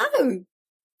until now,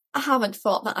 I haven't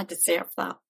thought that I deserve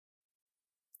that.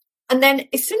 And then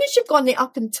as soon as you've gone the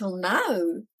up until now,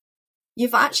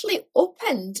 you've actually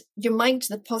opened your mind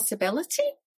to the possibility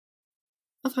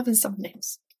of having something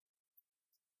else.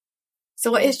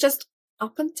 So it's just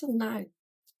up until now,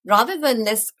 rather than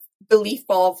this belief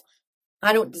of,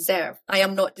 I don't deserve, I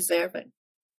am not deserving.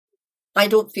 I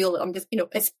don't feel that I'm just,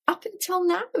 it's up until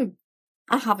now,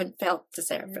 I haven't felt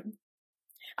deserving.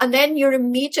 And then you're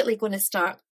immediately going to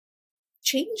start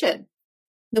changing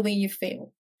the way you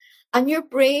feel. And your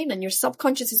brain and your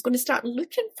subconscious is going to start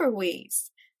looking for ways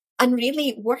and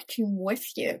really working with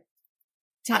you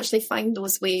to actually find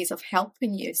those ways of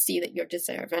helping you see that you're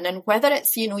deserving. And whether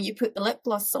it's, you put the lip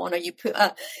gloss on, or you put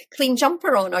a clean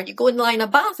jumper on, or you go and lie in a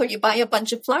bath, or you buy a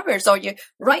bunch of flowers, or you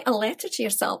write a letter to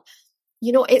yourself,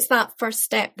 it's that first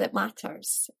step that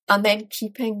matters. And then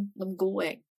keeping them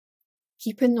going,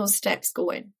 keeping those steps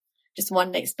going, just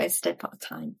one next best step at a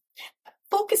time.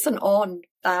 focusing on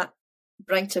that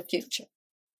brighter future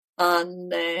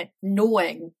and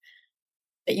knowing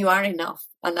that you are enough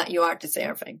and that you are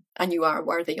deserving and you are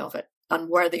worthy of it and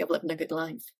worthy of living a good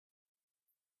life.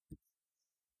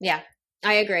 Yeah,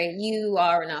 I agree. You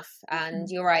are enough, and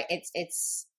you're right.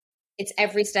 It's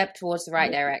every step towards the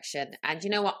right direction. And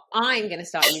you know what? I'm going to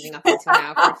start using up until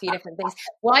now for a few different things.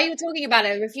 While you were talking about it,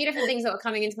 there were a few different things that were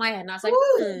coming into my head, and I was like,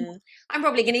 I'm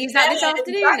probably going to use that this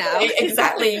afternoon now.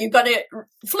 Exactly. You've got to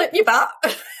flip your back.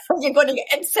 You're going to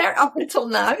insert up until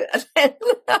now. And then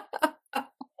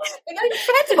they're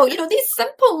incredible. You know, these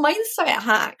simple mindset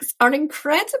hacks are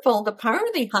incredible, the power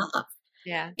they have.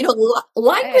 Yeah. You know,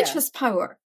 language has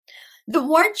power. The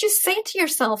words you say to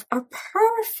yourself are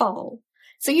powerful.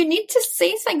 So you need to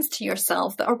say things to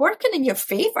yourself that are working in your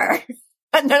favor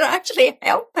and they're actually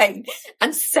helping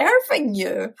and serving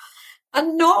you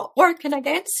and not working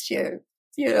against you.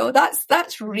 You know,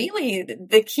 that's really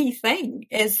the key thing,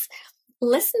 is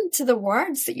listen to the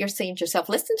words that you're saying to yourself.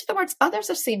 Listen to the words others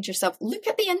are saying to yourself. Look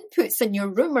at the inputs in your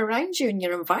room around you, in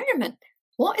your environment.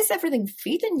 What is everything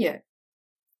feeding you?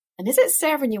 And is it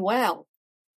serving you well?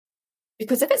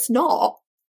 Because if it's not,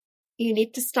 you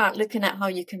need to start looking at how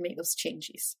you can make those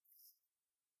changes.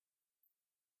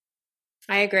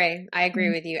 I agree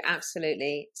with you.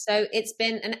 Absolutely. So it's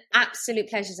been an absolute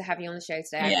pleasure to have you on the show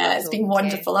today. Yeah, it's been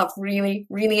wonderful. I've really,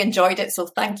 really enjoyed it. So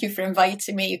thank you for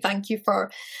inviting me. Thank you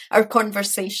for our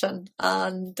conversation.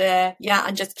 And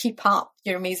and just keep up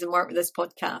your amazing work with this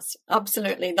podcast.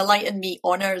 Absolutely. The light in me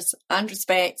honours and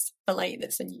respects the light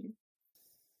that's in you.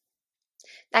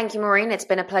 Thank you, Maureen. It's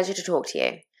been a pleasure to talk to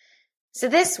you. So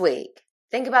this week,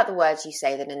 think about the words you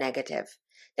say that are negative.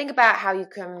 Think about how you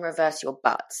can reverse your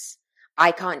buts.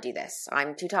 I can't do this.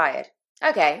 I'm too tired.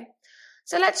 Okay,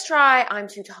 so let's try I'm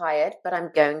too tired, but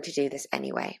I'm going to do this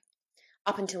anyway.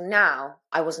 Up until now,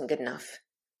 I wasn't good enough.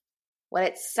 Well,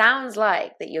 it sounds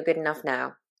like that you're good enough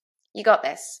now. You got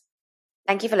this.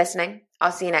 Thank you for listening.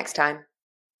 I'll see you next time.